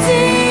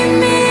 redeem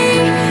me.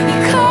 You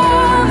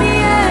call me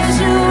as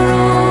your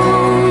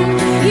own.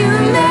 You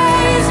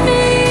amaze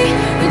me,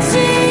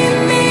 redeem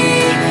me.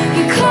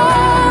 You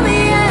call me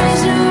as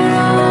your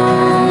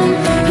own.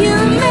 You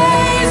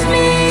amaze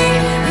me,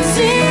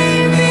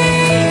 redeem me.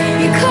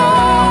 You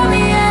call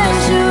me as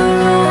your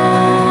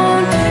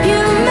own. You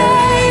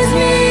amaze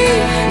me,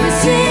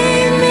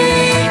 redeem me.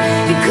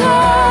 You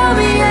call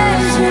me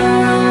as your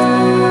own.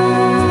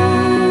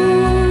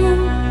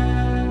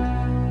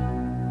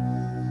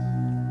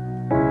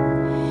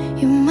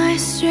 You're my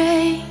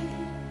strength,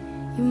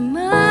 you're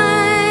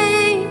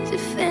my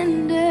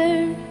defender.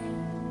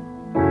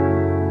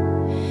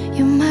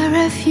 You're my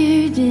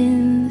refuge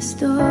in the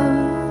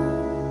storm.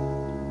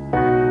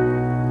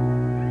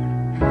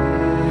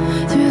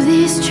 Through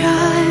these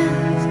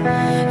trials,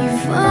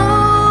 you've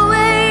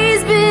always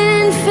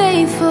been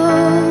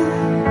faithful.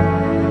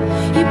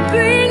 You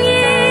bring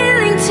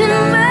healing to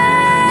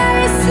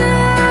my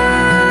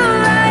soul.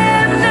 I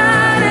am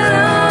not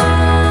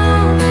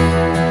alone.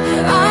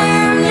 I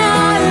am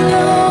not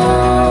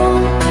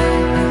alone.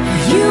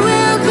 You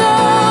will go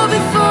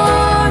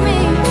before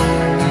me.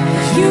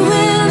 You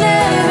will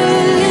never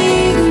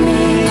leave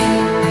me.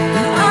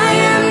 I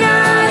am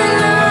not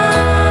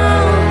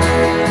alone.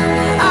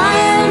 I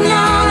am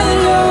not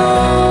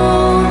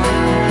alone.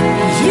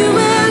 You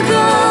will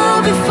go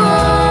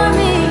before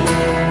me.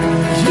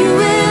 You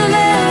will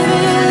never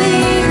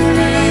leave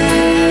me.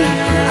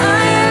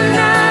 I am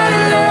not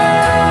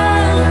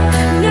alone.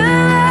 No,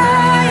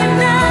 I am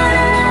not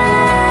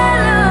alone.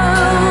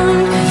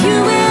 You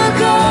will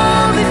go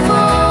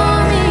before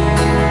me.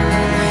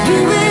 You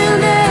will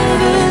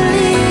never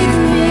leave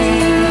me.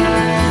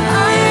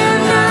 I am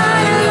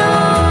not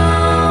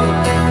alone.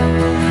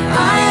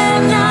 I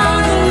am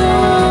not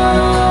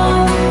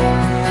alone.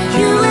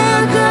 You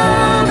will go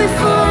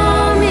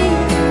before me.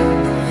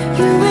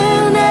 You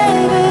will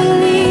never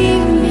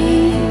leave me.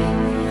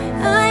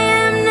 I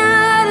am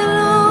not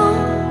alone.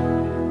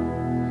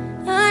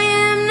 I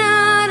am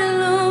not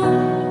alone.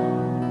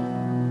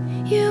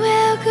 You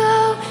will go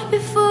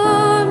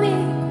before me.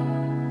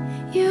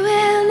 You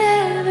will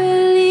never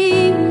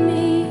leave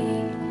me.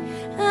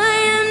 I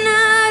am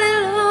not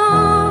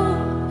alone.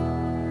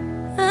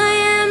 I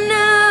am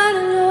not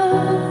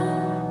alone.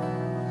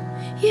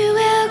 You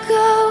will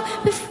go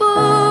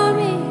before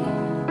me.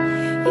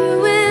 You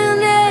will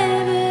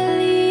never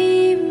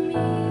leave me.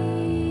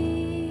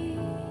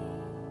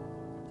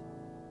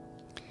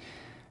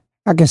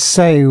 I can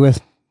say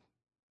with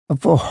a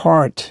full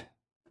heart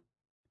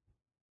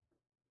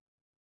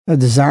of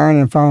desiring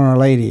and following Our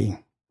Lady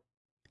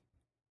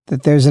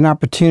that there's an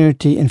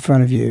opportunity in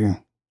front of you.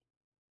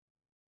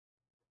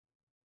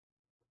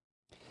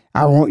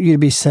 I want you to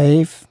be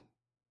safe.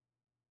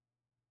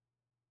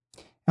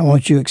 I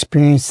want you to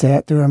experience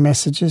that through our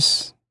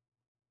messages.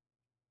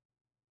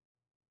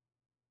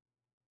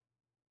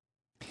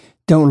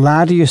 Don't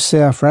lie to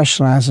yourself,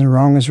 rationalizing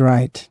wrong is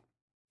right.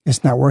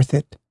 It's not worth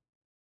it.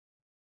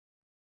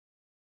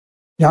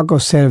 Yago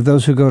said of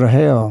those who go to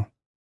hell,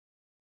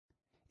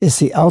 it's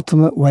the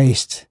ultimate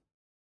waste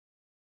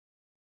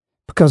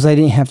because they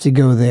didn't have to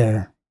go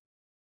there.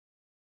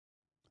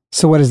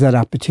 So what is that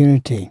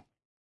opportunity?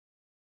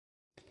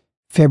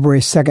 February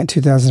 2nd,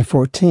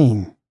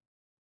 2014.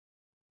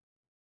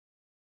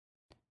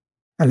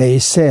 Our Lady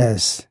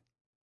says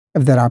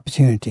of that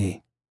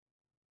opportunity,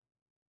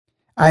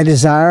 I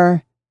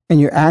desire in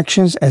your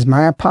actions as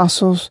my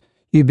apostles,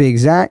 you be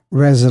exact,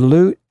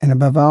 resolute, and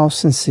above all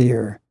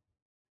sincere.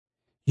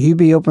 You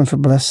be open for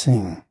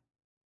blessing.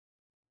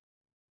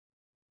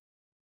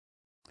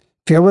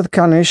 Filled with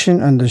cognition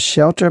under the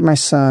shelter of my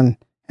Son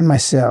and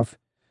myself,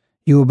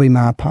 you will be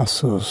my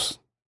apostles.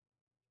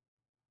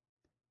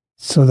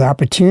 So the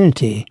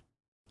opportunity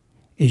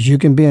is you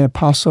can be an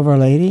apostle of Our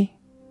Lady,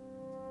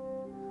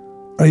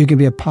 or you can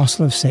be an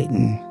apostle of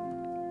Satan.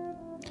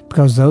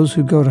 Because those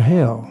who go to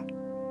hell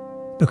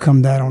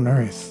become that on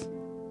earth.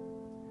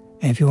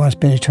 And if you want to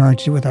spend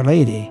eternity with Our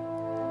Lady,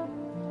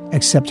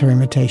 accept her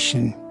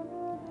invitation.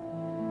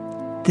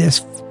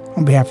 This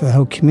on behalf of the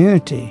whole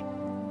community,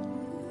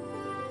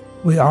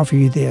 we offer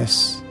you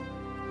this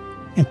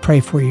and pray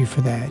for you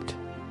for that.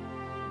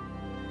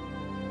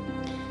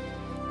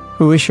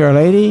 We wish you Our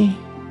Lady.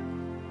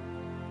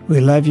 We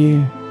love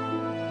you.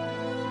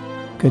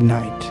 Good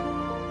night.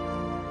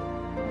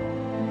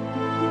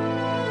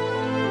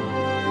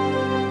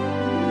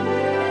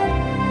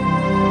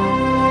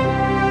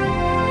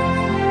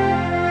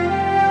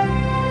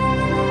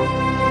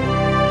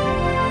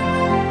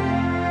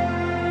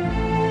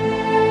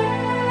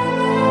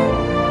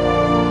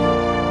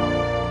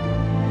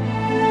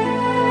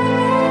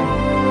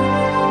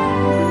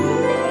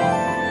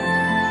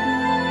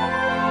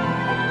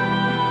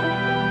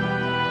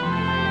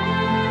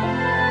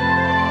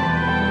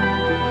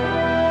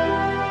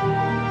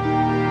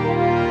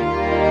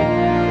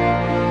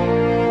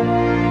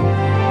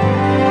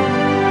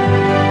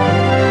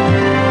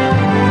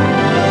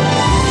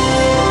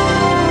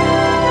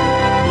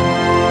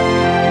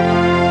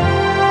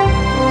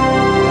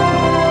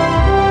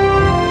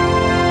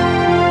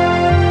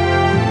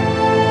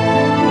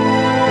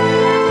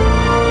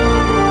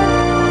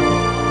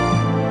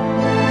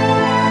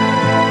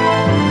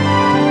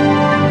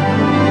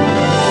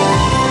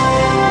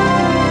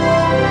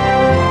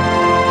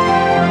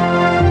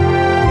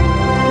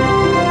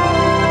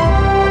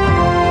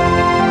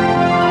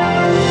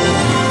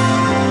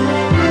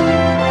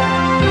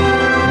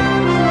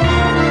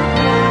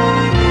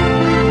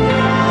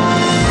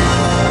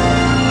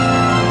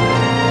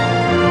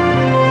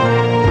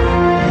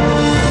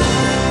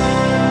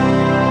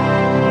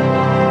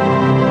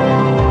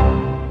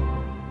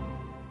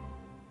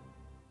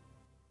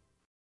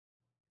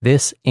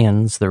 This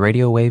ends the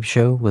Radio Wave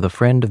Show with a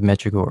Friend of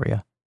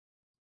Medjugorje.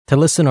 To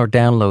listen or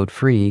download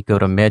free, go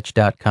to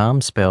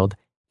medj.com, spelled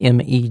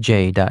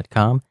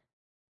MEJ.com.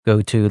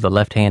 Go to the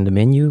left-hand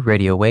menu,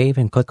 Radio Wave,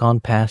 and click on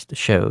Past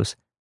Shows.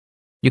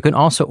 You can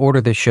also order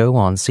the show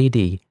on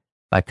CD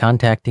by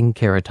contacting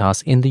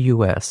Caritas in the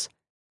U.S.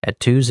 at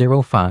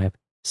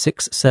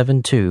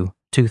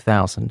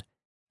 205-672-2000.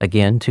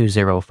 Again,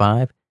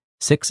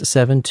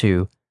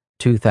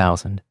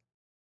 205-672-2000.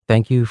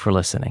 Thank you for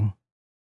listening.